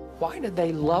 Why did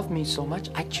they love me so much?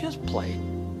 I just played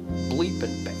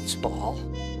bleeping baseball.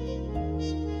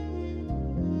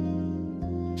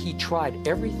 He tried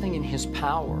everything in his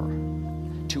power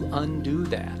to undo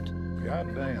that.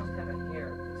 God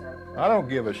damn. I don't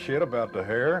give a shit about the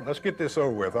hair. Let's get this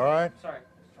over with, all right? Sorry.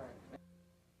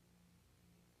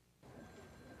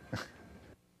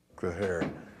 The hair.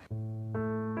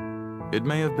 It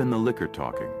may have been the liquor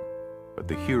talking, but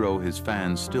the hero his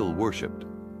fans still worshipped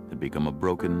had become a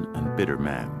broken and bitter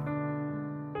man.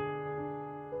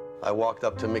 I walked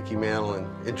up to Mickey Mantle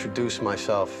and introduced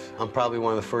myself. I'm probably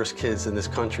one of the first kids in this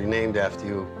country named after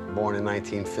you, born in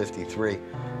 1953.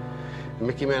 And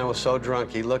Mickey Mantle was so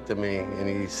drunk, he looked at me and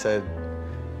he said,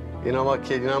 "You know what,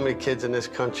 kid, you know how many kids in this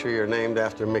country are named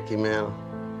after Mickey Mantle?"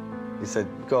 He said,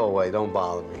 "Go away, don't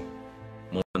bother me."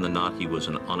 More than not, he was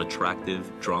an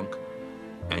unattractive drunk,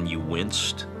 and you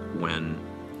winced when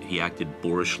he acted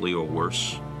boorishly or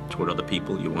worse toward other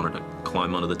people. You wanted to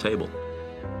climb under the table.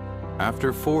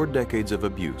 After 4 decades of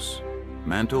abuse,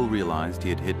 Mantle realized he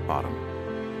had hit bottom.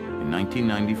 In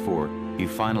 1994, he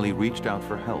finally reached out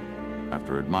for help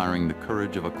after admiring the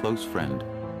courage of a close friend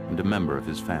and a member of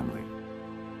his family.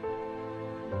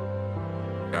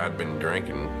 I'd been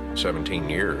drinking 17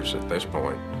 years at this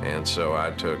point, and so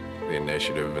I took the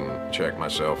initiative and checked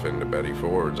myself into Betty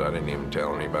Ford's. I didn't even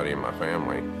tell anybody in my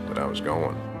family that I was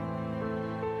going.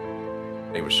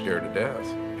 He was scared to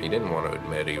death. He didn't want to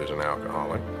admit he was an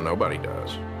alcoholic. Nobody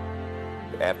does.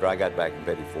 After I got back to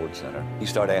Betty Ford Center, he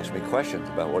started asking me questions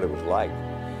about what it was like.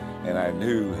 And I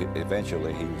knew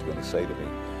eventually he was going to say to me,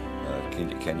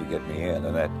 can you get me in?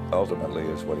 And that ultimately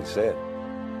is what he said.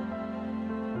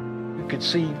 You could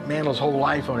see Mantle's whole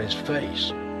life on his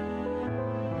face.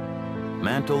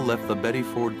 Mantle left the Betty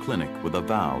Ford Clinic with a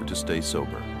vow to stay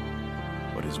sober.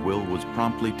 But his will was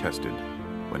promptly tested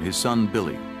when his son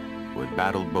Billy, who had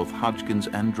battled both Hodgkin's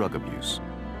and drug abuse,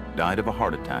 died of a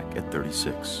heart attack at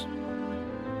 36.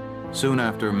 Soon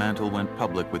after, Mantle went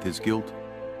public with his guilt,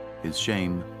 his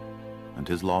shame, and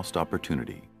his lost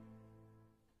opportunity.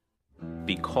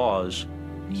 Because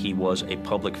he was a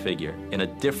public figure in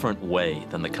a different way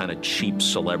than the kind of cheap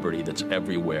celebrity that's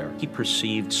everywhere, he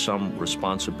perceived some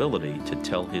responsibility to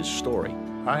tell his story.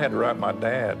 I had to write my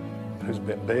dad, who's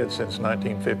been dead since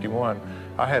 1951,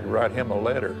 I had to write him a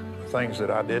letter, things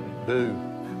that I didn't do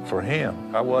for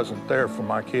him. I wasn't there for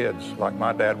my kids like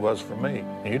my dad was for me.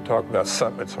 And you talk about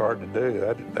something that's hard to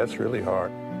do, that's really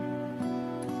hard.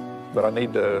 But I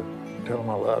need to tell them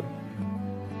I love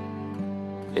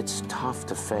them. It's tough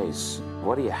to face.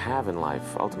 What do you have in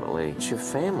life, ultimately? It's your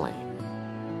family.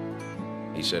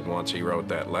 He said once he wrote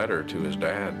that letter to his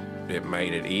dad, it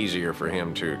made it easier for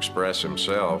him to express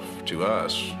himself to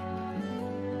us.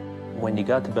 When you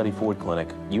got to Betty Ford Clinic,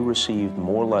 you received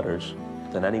more letters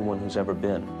than anyone who's ever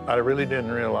been. I really didn't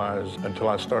realize until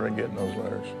I started getting those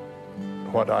letters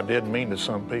what I did mean to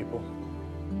some people.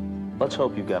 Let's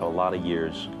hope you've got a lot of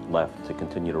years left to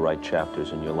continue to write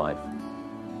chapters in your life.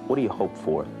 What do you hope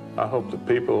for? I hope that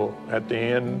people at the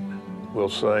end will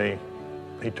say,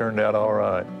 he turned out all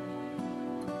right.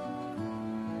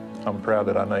 I'm proud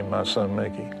that I named my son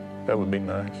Mickey. That would be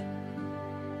nice.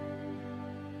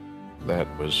 That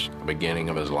was the beginning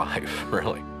of his life,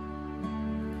 really.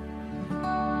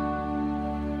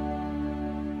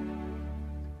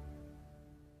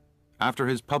 After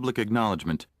his public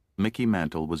acknowledgement, Mickey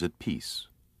Mantle was at peace,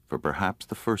 for perhaps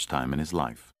the first time in his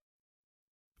life.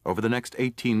 Over the next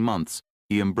 18 months,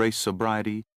 he embraced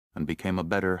sobriety and became a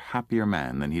better, happier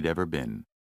man than he'd ever been.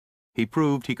 He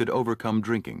proved he could overcome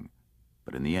drinking,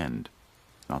 but in the end,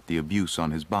 not the abuse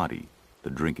on his body the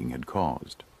drinking had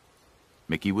caused.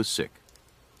 Mickey was sick,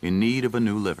 in need of a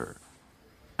new liver,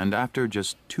 and after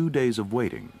just 2 days of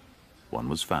waiting, one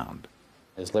was found.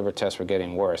 His liver tests were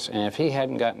getting worse, and if he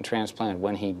hadn't gotten transplanted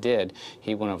when he did,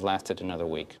 he wouldn't have lasted another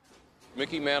week.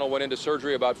 Mickey Mantle went into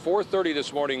surgery about 4:30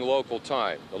 this morning local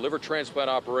time. The liver transplant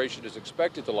operation is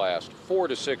expected to last 4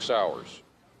 to 6 hours.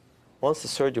 Once the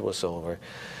surgery was over,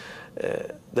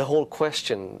 the whole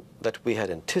question that we had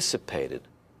anticipated,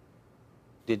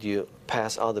 did you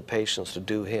pass other patients to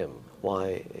do him?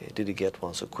 Why did he get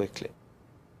one so quickly?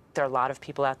 There are a lot of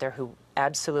people out there who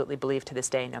absolutely believe to this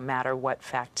day, no matter what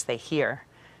facts they hear,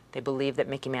 they believe that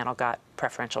Mickey Mantle got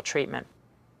preferential treatment.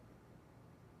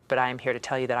 But I am here to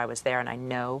tell you that I was there and I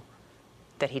know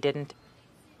that he didn't.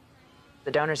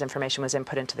 The donor's information was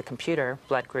input into the computer,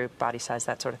 blood group, body size,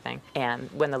 that sort of thing.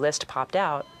 And when the list popped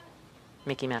out,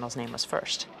 Mickey Mantle's name was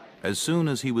first. As soon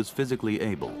as he was physically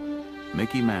able,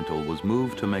 Mickey Mantle was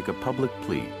moved to make a public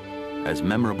plea, as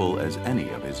memorable as any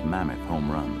of his mammoth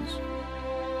home runs.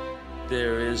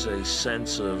 There is a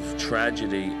sense of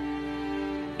tragedy,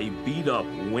 a beat-up,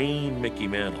 wane Mickey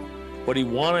Mantle. But he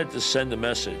wanted to send a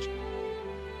message.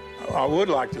 I would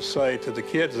like to say to the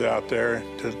kids out there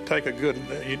to take a good,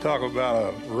 you talk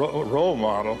about a role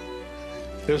model,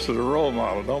 this is a role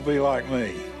model, don't be like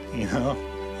me, you know?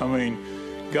 I mean,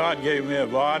 God gave me a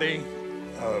body,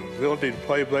 ability to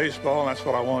play baseball, and that's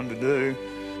what I wanted to do.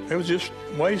 It was just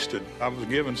wasted. I was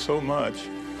given so much.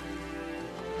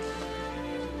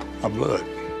 My blood.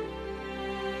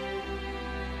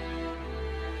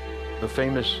 The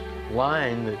famous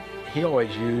line that he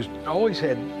always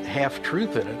had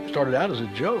half-truth in it. It started out as a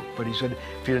joke, but he said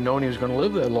if he'd have known he was going to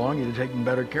live that long, he'd have taken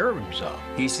better care of himself.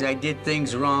 He said, I did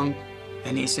things wrong,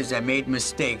 and he says, I made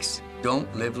mistakes.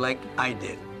 Don't live like I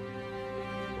did.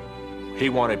 He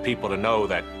wanted people to know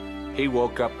that he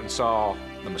woke up and saw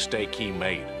the mistake he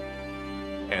made.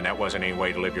 And that wasn't any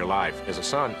way to live your life. As a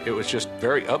son, it was just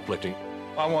very uplifting.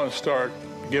 I want to start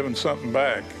giving something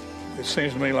back. It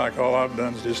seems to me like all I've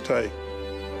done is just take.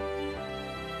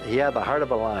 He had the heart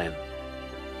of a lion.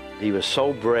 He was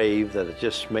so brave that it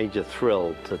just made you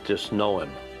thrilled to just know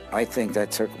him. I think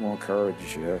that took more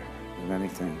courage than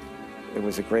anything. It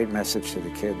was a great message to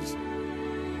the kids.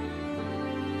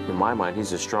 In my mind,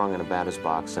 he's as strong in a batter's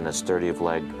box and as sturdy of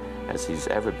leg as he's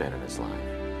ever been in his life.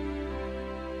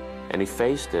 And he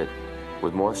faced it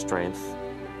with more strength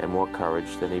and more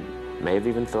courage than he may have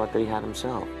even thought that he had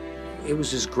himself. It was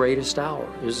his greatest hour.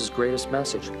 It was his greatest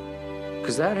message.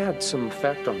 Because that had some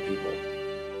effect on people.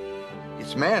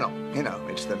 It's Mantle, you know,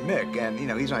 it's the Mick, and, you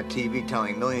know, he's on TV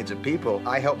telling millions of people,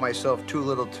 I helped myself too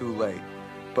little too late.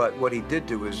 But what he did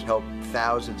do was help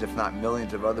thousands, if not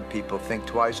millions of other people think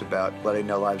twice about letting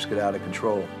their lives get out of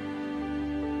control.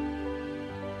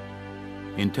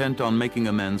 Intent on making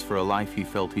amends for a life he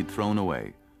felt he'd thrown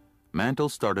away, Mantle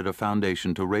started a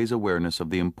foundation to raise awareness of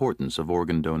the importance of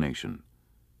organ donation.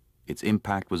 Its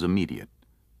impact was immediate,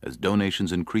 as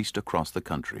donations increased across the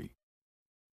country.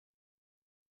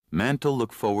 Mantle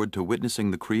looked forward to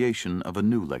witnessing the creation of a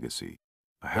new legacy,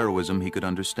 a heroism he could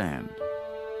understand,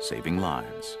 saving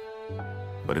lives.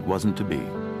 But it wasn't to be.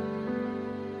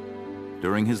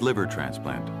 During his liver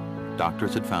transplant,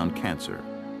 doctors had found cancer.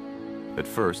 At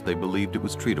first, they believed it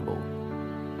was treatable,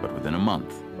 but within a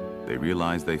month, they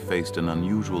realized they faced an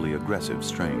unusually aggressive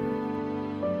strain.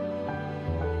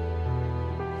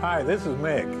 Hi, this is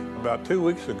Mick. About 2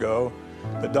 weeks ago,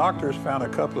 the doctors found a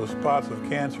couple of spots of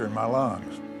cancer in my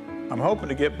lungs. I'm hoping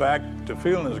to get back to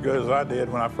feeling as good as I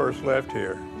did when I first left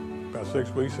here, about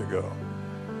 6 weeks ago.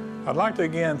 I'd like to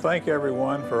again thank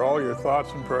everyone for all your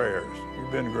thoughts and prayers.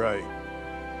 You've been great.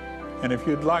 And if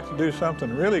you'd like to do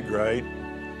something really great,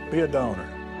 be a donor.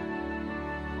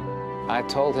 I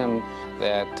told him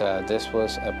that this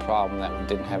was a problem that we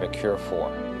didn't have a cure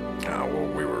for. Oh, well,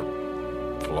 we were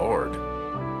floored.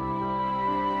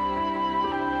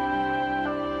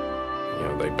 You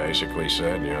know, they basically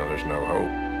said, you know, there's no hope.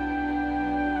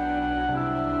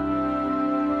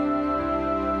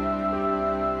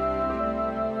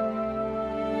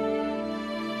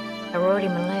 I wrote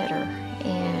him a letter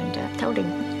and told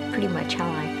him pretty much how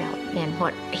I felt and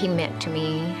what he meant to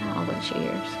me all those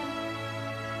years.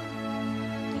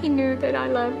 He knew that I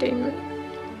loved him.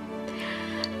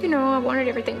 You know, I wanted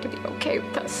everything to be okay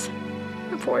with us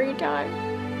before he died.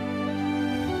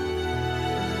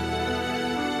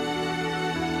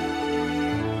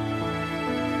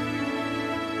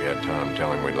 We had time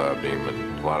telling we loved him,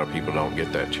 and a lot of people don't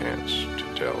get that chance to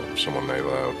tell someone they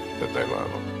love that they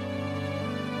love them.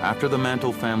 After the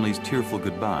Mantle family's tearful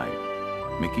goodbye,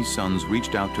 Mickey's sons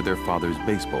reached out to their father's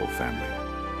baseball family,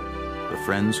 the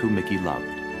friends who Mickey loved,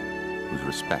 whose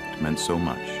respect meant so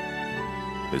much,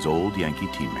 his old Yankee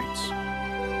teammates.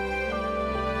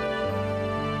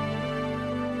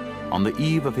 On the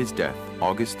eve of his death,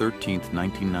 August 13th,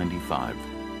 1995,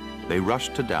 they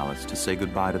rushed to Dallas to say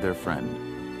goodbye to their friend,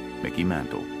 Mickey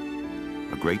Mantle,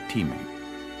 a great teammate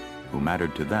who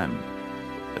mattered to them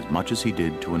as much as he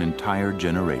did to an entire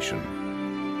generation.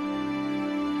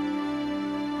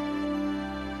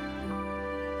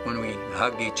 When we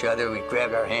hugged each other, we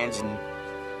grabbed our hands,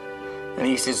 and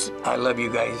he says, I love you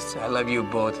guys. I love you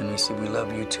both. And we said, we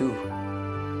love you too.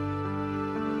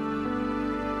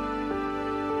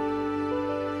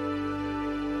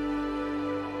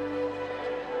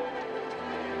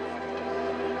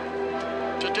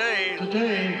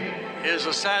 Today is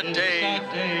a sad day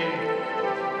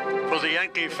for the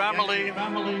Yankee family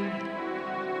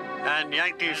and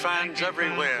Yankee fans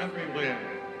everywhere.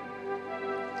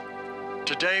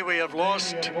 Today we have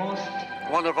lost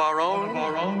one of our own,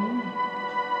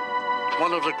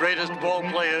 one of the greatest ball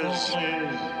players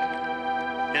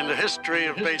in the history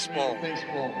of baseball.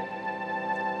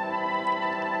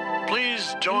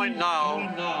 Please join now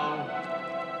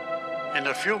in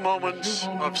a few moments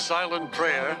of silent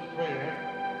prayer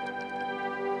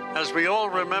as we all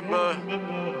remember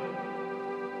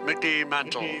Mickey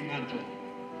Mantle.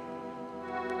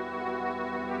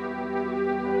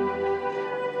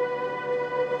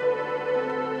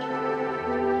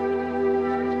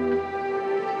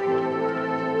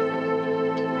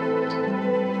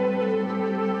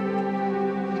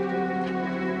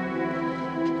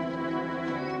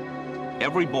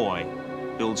 Every boy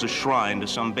builds a shrine to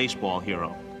some baseball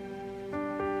hero.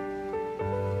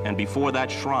 before that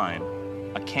shrine,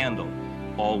 a candle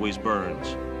always burns.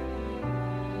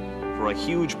 For a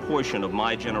huge portion of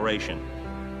my generation,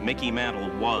 Mickey Mantle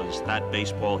was that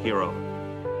baseball hero.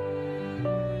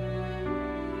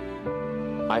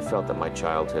 I felt that my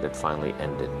childhood had finally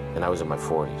ended, and I was in my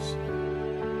 40s.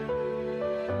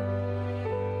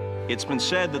 It's been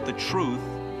said that the truth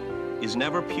is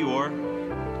never pure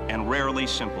and rarely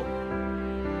simple.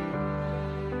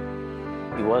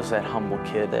 He was that humble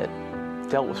kid that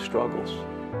dealt with struggles.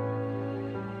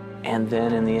 And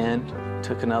then in the end,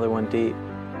 took another one deep.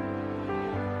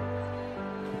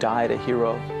 Died a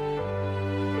hero.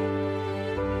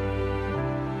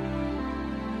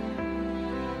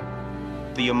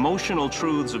 The emotional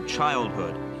truths of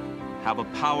childhood have a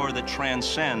power that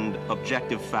transcend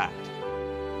objective fact.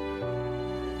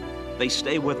 They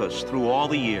stay with us through all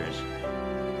the years.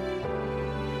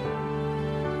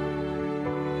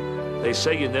 They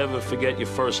say you never forget your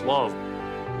first love.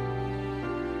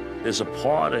 There's a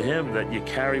part of him that you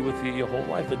carry with you your whole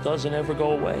life. It doesn't ever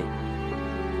go away.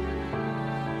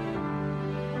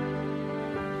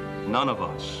 None of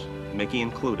us, Mickey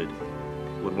included,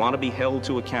 would want to be held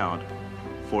to account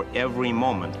for every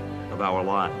moment of our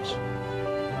lives.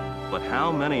 But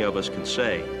how many of us can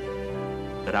say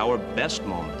that our best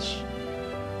moments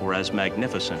were as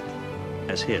magnificent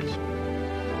as his?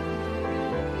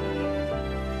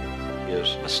 His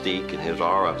mystique and his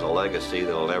aura is a legacy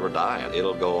that'll never die.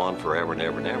 It'll go on forever and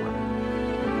ever and ever.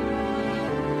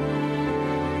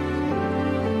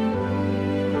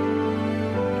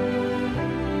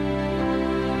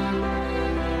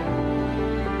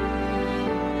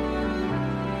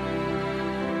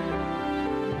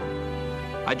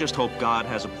 I just hope God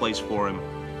has a place for him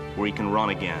where he can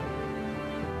run again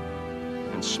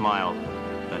and smile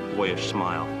that boyish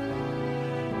smile.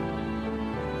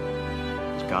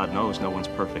 God knows no one's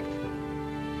perfect.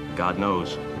 God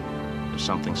knows there's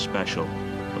something special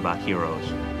about heroes.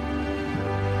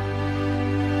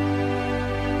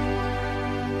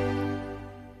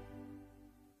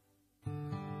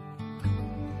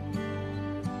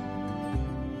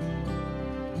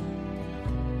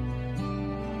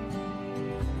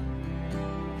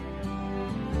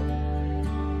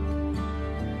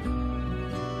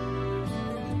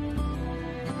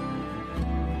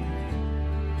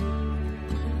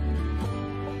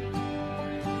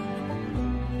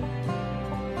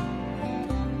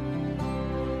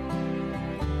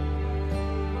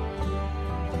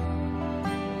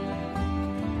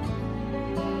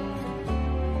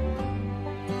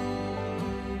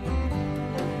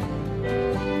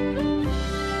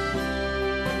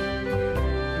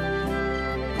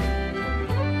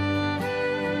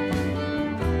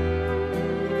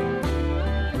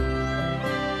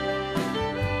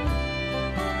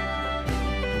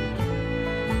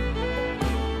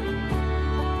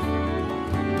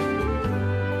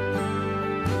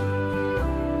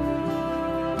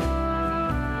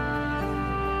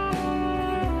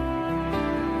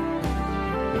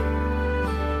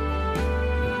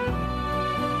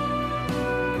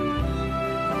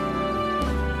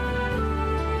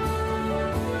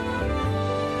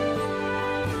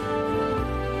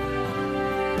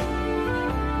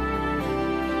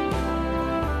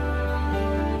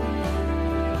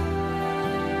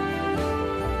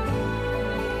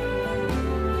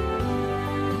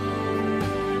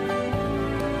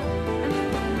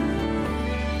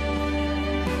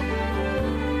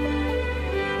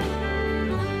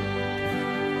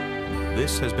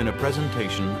 This has been a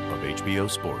presentation of HBO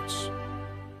Sports.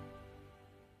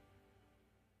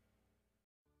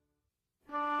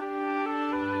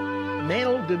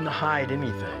 Mantle didn't hide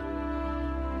anything.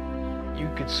 You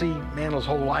could see Mantle's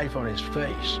whole life on his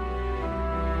face.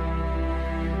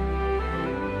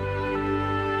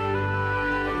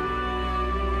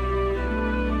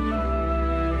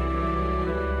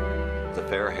 The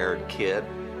fair-haired kid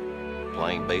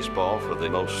playing baseball for the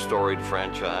most storied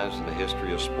franchise in the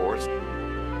history of sports.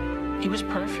 He was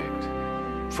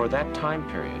perfect. For that time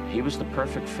period, he was the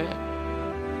perfect fit.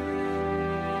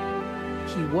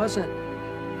 He wasn't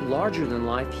larger than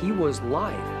life, he was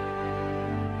life.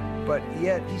 But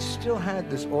yet, he still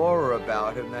had this aura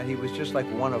about him that he was just like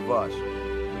one of us.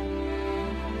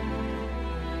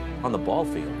 On the ball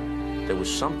field, there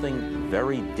was something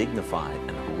very dignified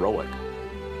and heroic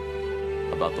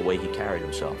about the way he carried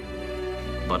himself.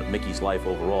 But Mickey's life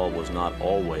overall was not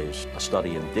always a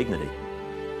study in dignity.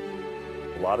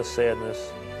 A lot of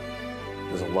sadness,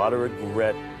 there's a lot of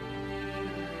regret,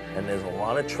 and there's a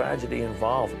lot of tragedy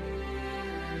involved.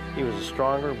 He was a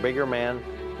stronger, bigger man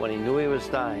when he knew he was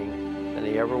dying than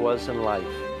he ever was in life.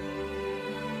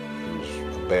 He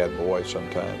was a bad boy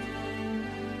sometimes,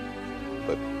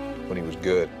 but when he was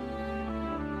good.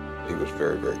 He was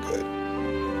very, very good.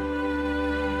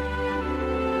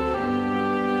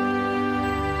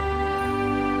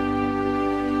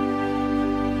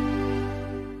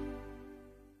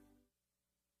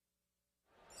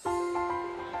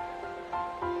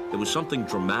 There was something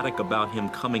dramatic about him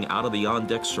coming out of the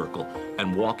on-deck circle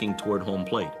and walking toward home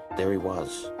plate. There he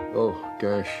was. Oh,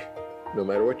 gosh. No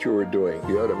matter what you were doing,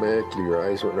 you automatically, your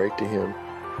eyes went right to him.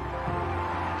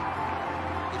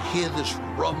 Hear this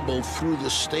rumble through the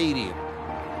stadium.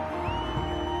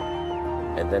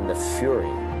 And then the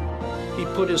fury. He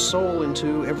put his soul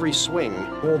into every swing.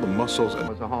 All the muscles. It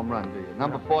was a home run, do you?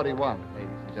 Number 41, ladies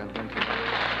and gentlemen.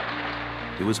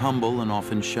 He was humble and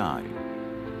often shy.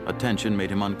 Attention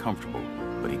made him uncomfortable,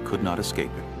 but he could not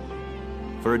escape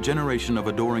it. For a generation of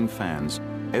adoring fans,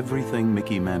 everything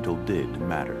Mickey Mantle did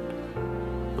mattered.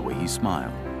 The way he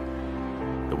smiled,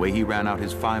 the way he ran out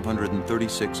his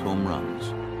 536 home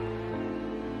runs,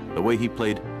 the way he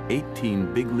played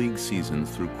 18 big league seasons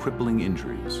through crippling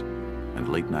injuries and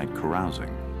late-night carousing.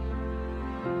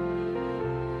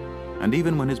 And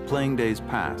even when his playing days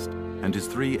passed and his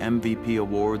 3 MVP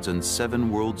awards and 7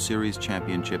 World Series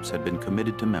championships had been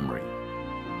committed to memory,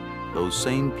 those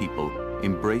same people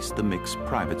embraced the Mick's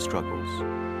private struggles.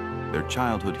 Their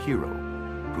childhood hero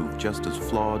proved just as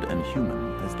flawed and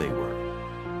human as they were.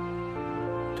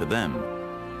 To them,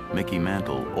 Mickey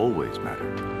Mantle always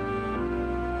mattered.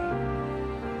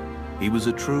 He was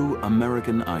a true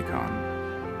American icon,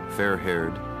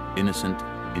 fair-haired, innocent,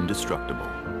 indestructible.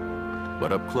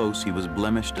 But up close, he was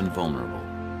blemished and vulnerable.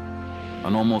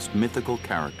 An almost mythical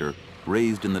character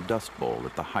raised in the Dust Bowl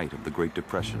at the height of the Great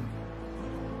Depression.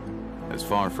 As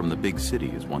far from the big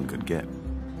city as one could get.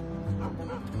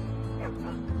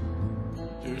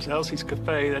 There's Elsie's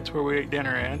Cafe, that's where we ate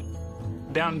dinner at.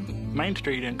 Down Main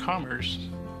Street in Commerce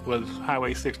was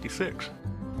Highway 66.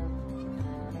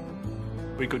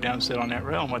 We go down and sit on that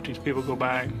rail and watch these people go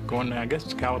by, going, I guess,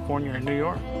 to California or New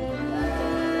York.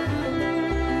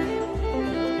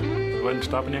 Wasn't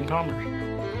stopping in Commerce.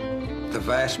 The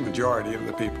vast majority of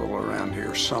the people around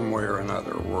here, some way or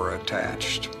another, were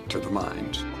attached to the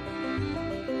mines.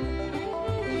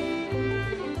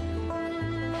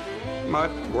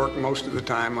 Mutt worked most of the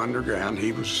time underground.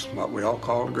 He was what we all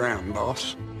called ground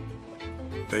boss.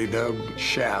 They dug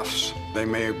shafts. They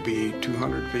may be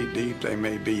 200 feet deep, they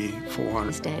may be 400.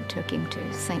 His dad took him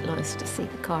to St. Louis to see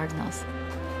the Cardinals.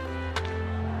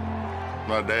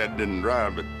 My dad didn't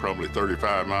drive at probably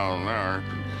 35 miles an hour.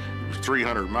 It was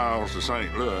 300 miles to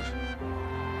St. Louis.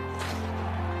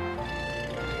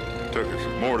 It took us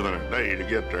more than a day to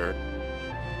get there.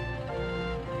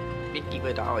 Mickey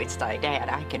would always say, Dad,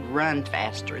 I can run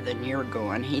faster than you're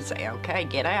going. He'd say, okay,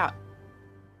 get out.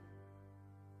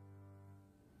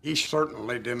 He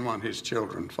certainly didn't want his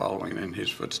children following in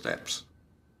his footsteps.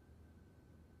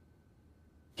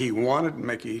 He wanted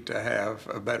Mickey to have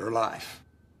a better life.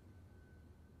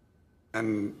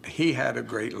 And he had a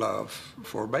great love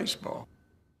for baseball.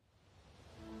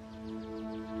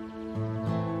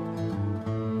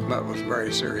 Mutt was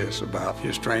very serious about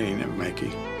his training of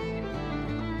Mickey.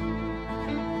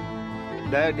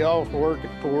 Dad got off work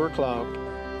at 4 o'clock.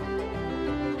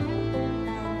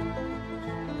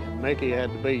 Mickey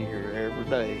had to be here every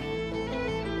day.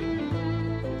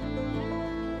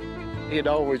 He'd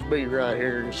always be right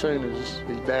here as soon as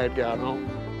his dad got home.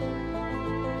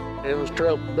 It was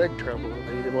trouble, big trouble,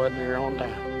 if he wasn't here on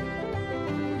time.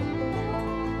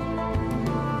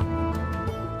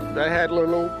 They had a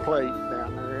little old plate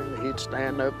down there, and he'd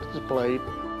stand up at the plate.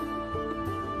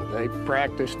 They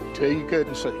practiced until you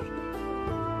couldn't see.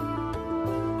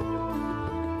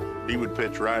 He would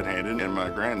pitch right-handed, and my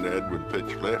granddad would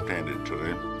pitch left-handed to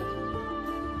him.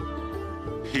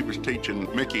 He was teaching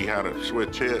Mickey how to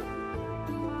switch hit.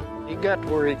 He got to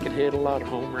where he could hit a lot of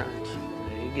home runs.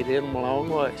 He could hit them a long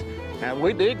ways. Now,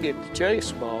 we did get to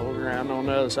chase balls around on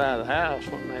the other side of the house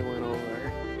when they went over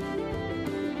there.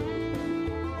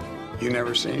 You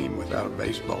never seen him without a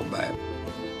baseball bat.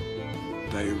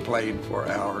 They played for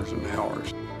hours and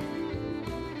hours.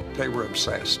 They were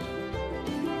obsessed.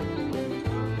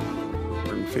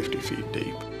 50 feet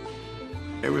deep.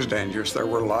 It was dangerous. There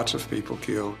were lots of people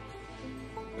killed.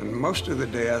 And most of the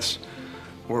deaths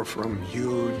were from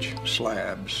huge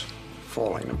slabs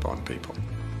falling upon people.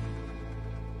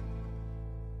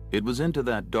 It was into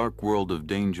that dark world of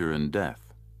danger and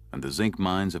death and the zinc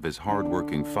mines of his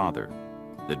hard-working father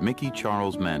that Mickey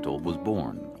Charles Mantle was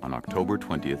born on October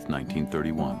 20th,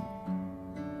 1931.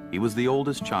 He was the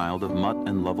oldest child of Mutt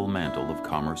and Lovell Mantle of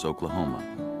Commerce, Oklahoma.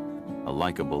 A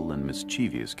likable and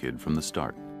mischievous kid from the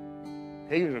start.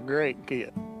 He was a great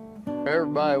kid.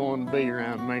 Everybody wanted to be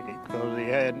around Mickey because he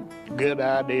had good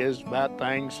ideas about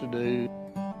things to do.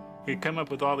 He'd come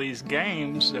up with all these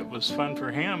games that was fun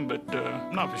for him, but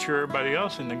I'm not for sure everybody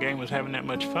else in the game was having that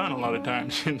much fun a lot of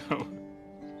times, you know.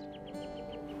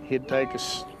 He'd take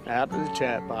us out to the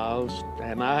chat piles,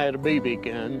 and I had a BB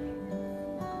gun.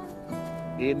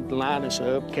 He'd line us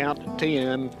up, count to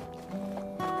 10,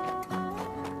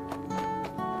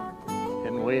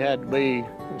 and we had to be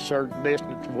a certain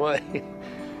distance away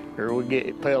or we'd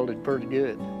get pelted pretty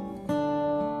good.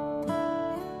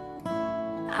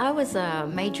 I was a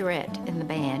majorette in the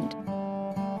band.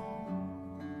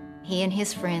 He and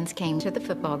his friends came to the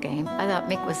football game. I thought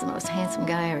Mick was the most handsome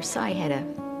guy I ever saw. He had a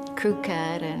crew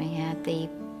cut and he had the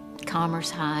Commerce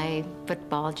High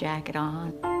football jacket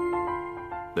on.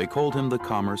 They called him the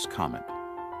Commerce Comet.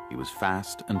 He was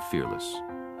fast and fearless,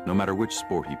 no matter which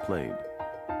sport he played.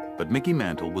 But Mickey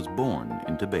Mantle was born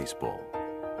into baseball.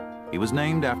 He was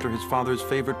named after his father's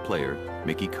favorite player,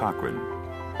 Mickey Cochran,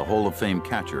 the Hall of Fame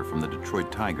catcher from the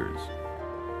Detroit Tigers.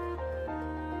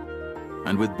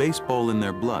 And with baseball in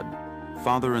their blood,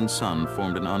 father and son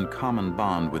formed an uncommon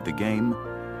bond with the game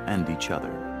and each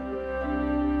other.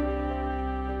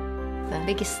 The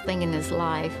biggest thing in his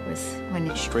life was when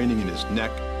it... Straining in his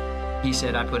neck. He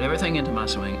said, I put everything into my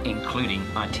swing, including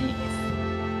my teeth.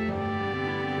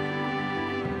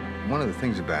 One of the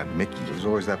things about Mickey was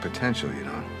always that potential, you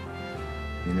know.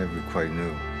 You never quite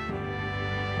knew.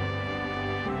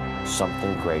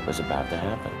 Something great was about to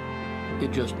happen.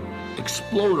 It just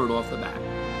exploded off the bat.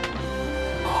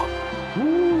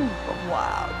 Ooh,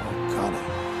 wow. Oh,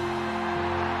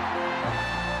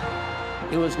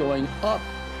 golly. It was going up.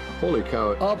 Holy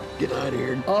cow. Up. Get out of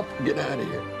here. Up. Get out of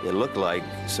here. It looked like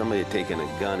somebody had taken a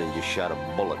gun and just shot a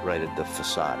bullet right at the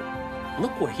facade.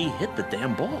 Look where he hit the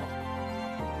damn ball.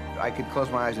 I could close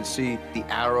my eyes and see the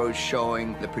arrows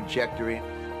showing, the trajectory.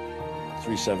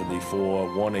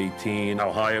 374, 118,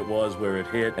 how high it was, where it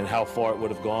hit, and how far it would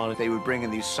have gone. They would bring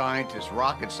in these scientists,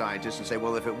 rocket scientists, and say,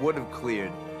 well, if it would have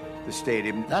cleared the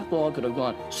stadium. That ball could have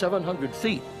gone 700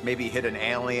 feet. Maybe hit an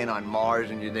alien on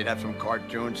Mars, and they'd have some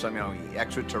cartoon, some,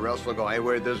 extraterrestrial go, hey,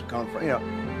 where did this come from?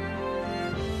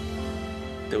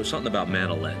 There was something about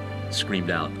Mantle that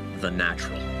screamed out, the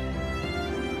natural.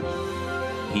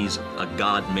 He's a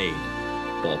God-made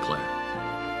ball player.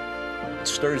 It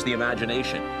stirs the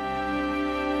imagination.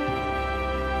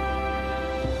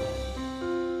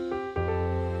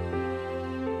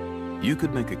 You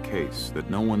could make a case that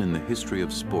no one in the history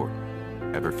of sport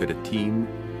ever fit a team,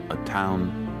 a town,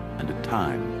 and a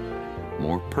time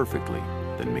more perfectly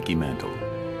than Mickey Mantle.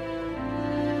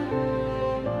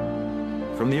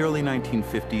 From the early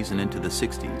 1950s and into the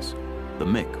 60s, the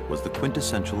Mick was the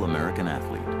quintessential American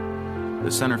athlete,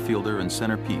 the center fielder and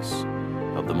centerpiece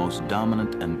of the most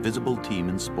dominant and visible team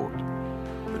in sport,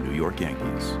 the New York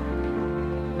Yankees.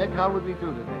 Nick, how would we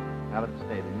do today out of the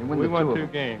stadium? You We won 2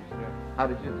 games. games, yeah. How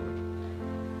did you do?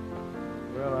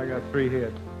 Well, I got 3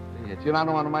 hits. You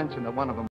don't want to mention that one of them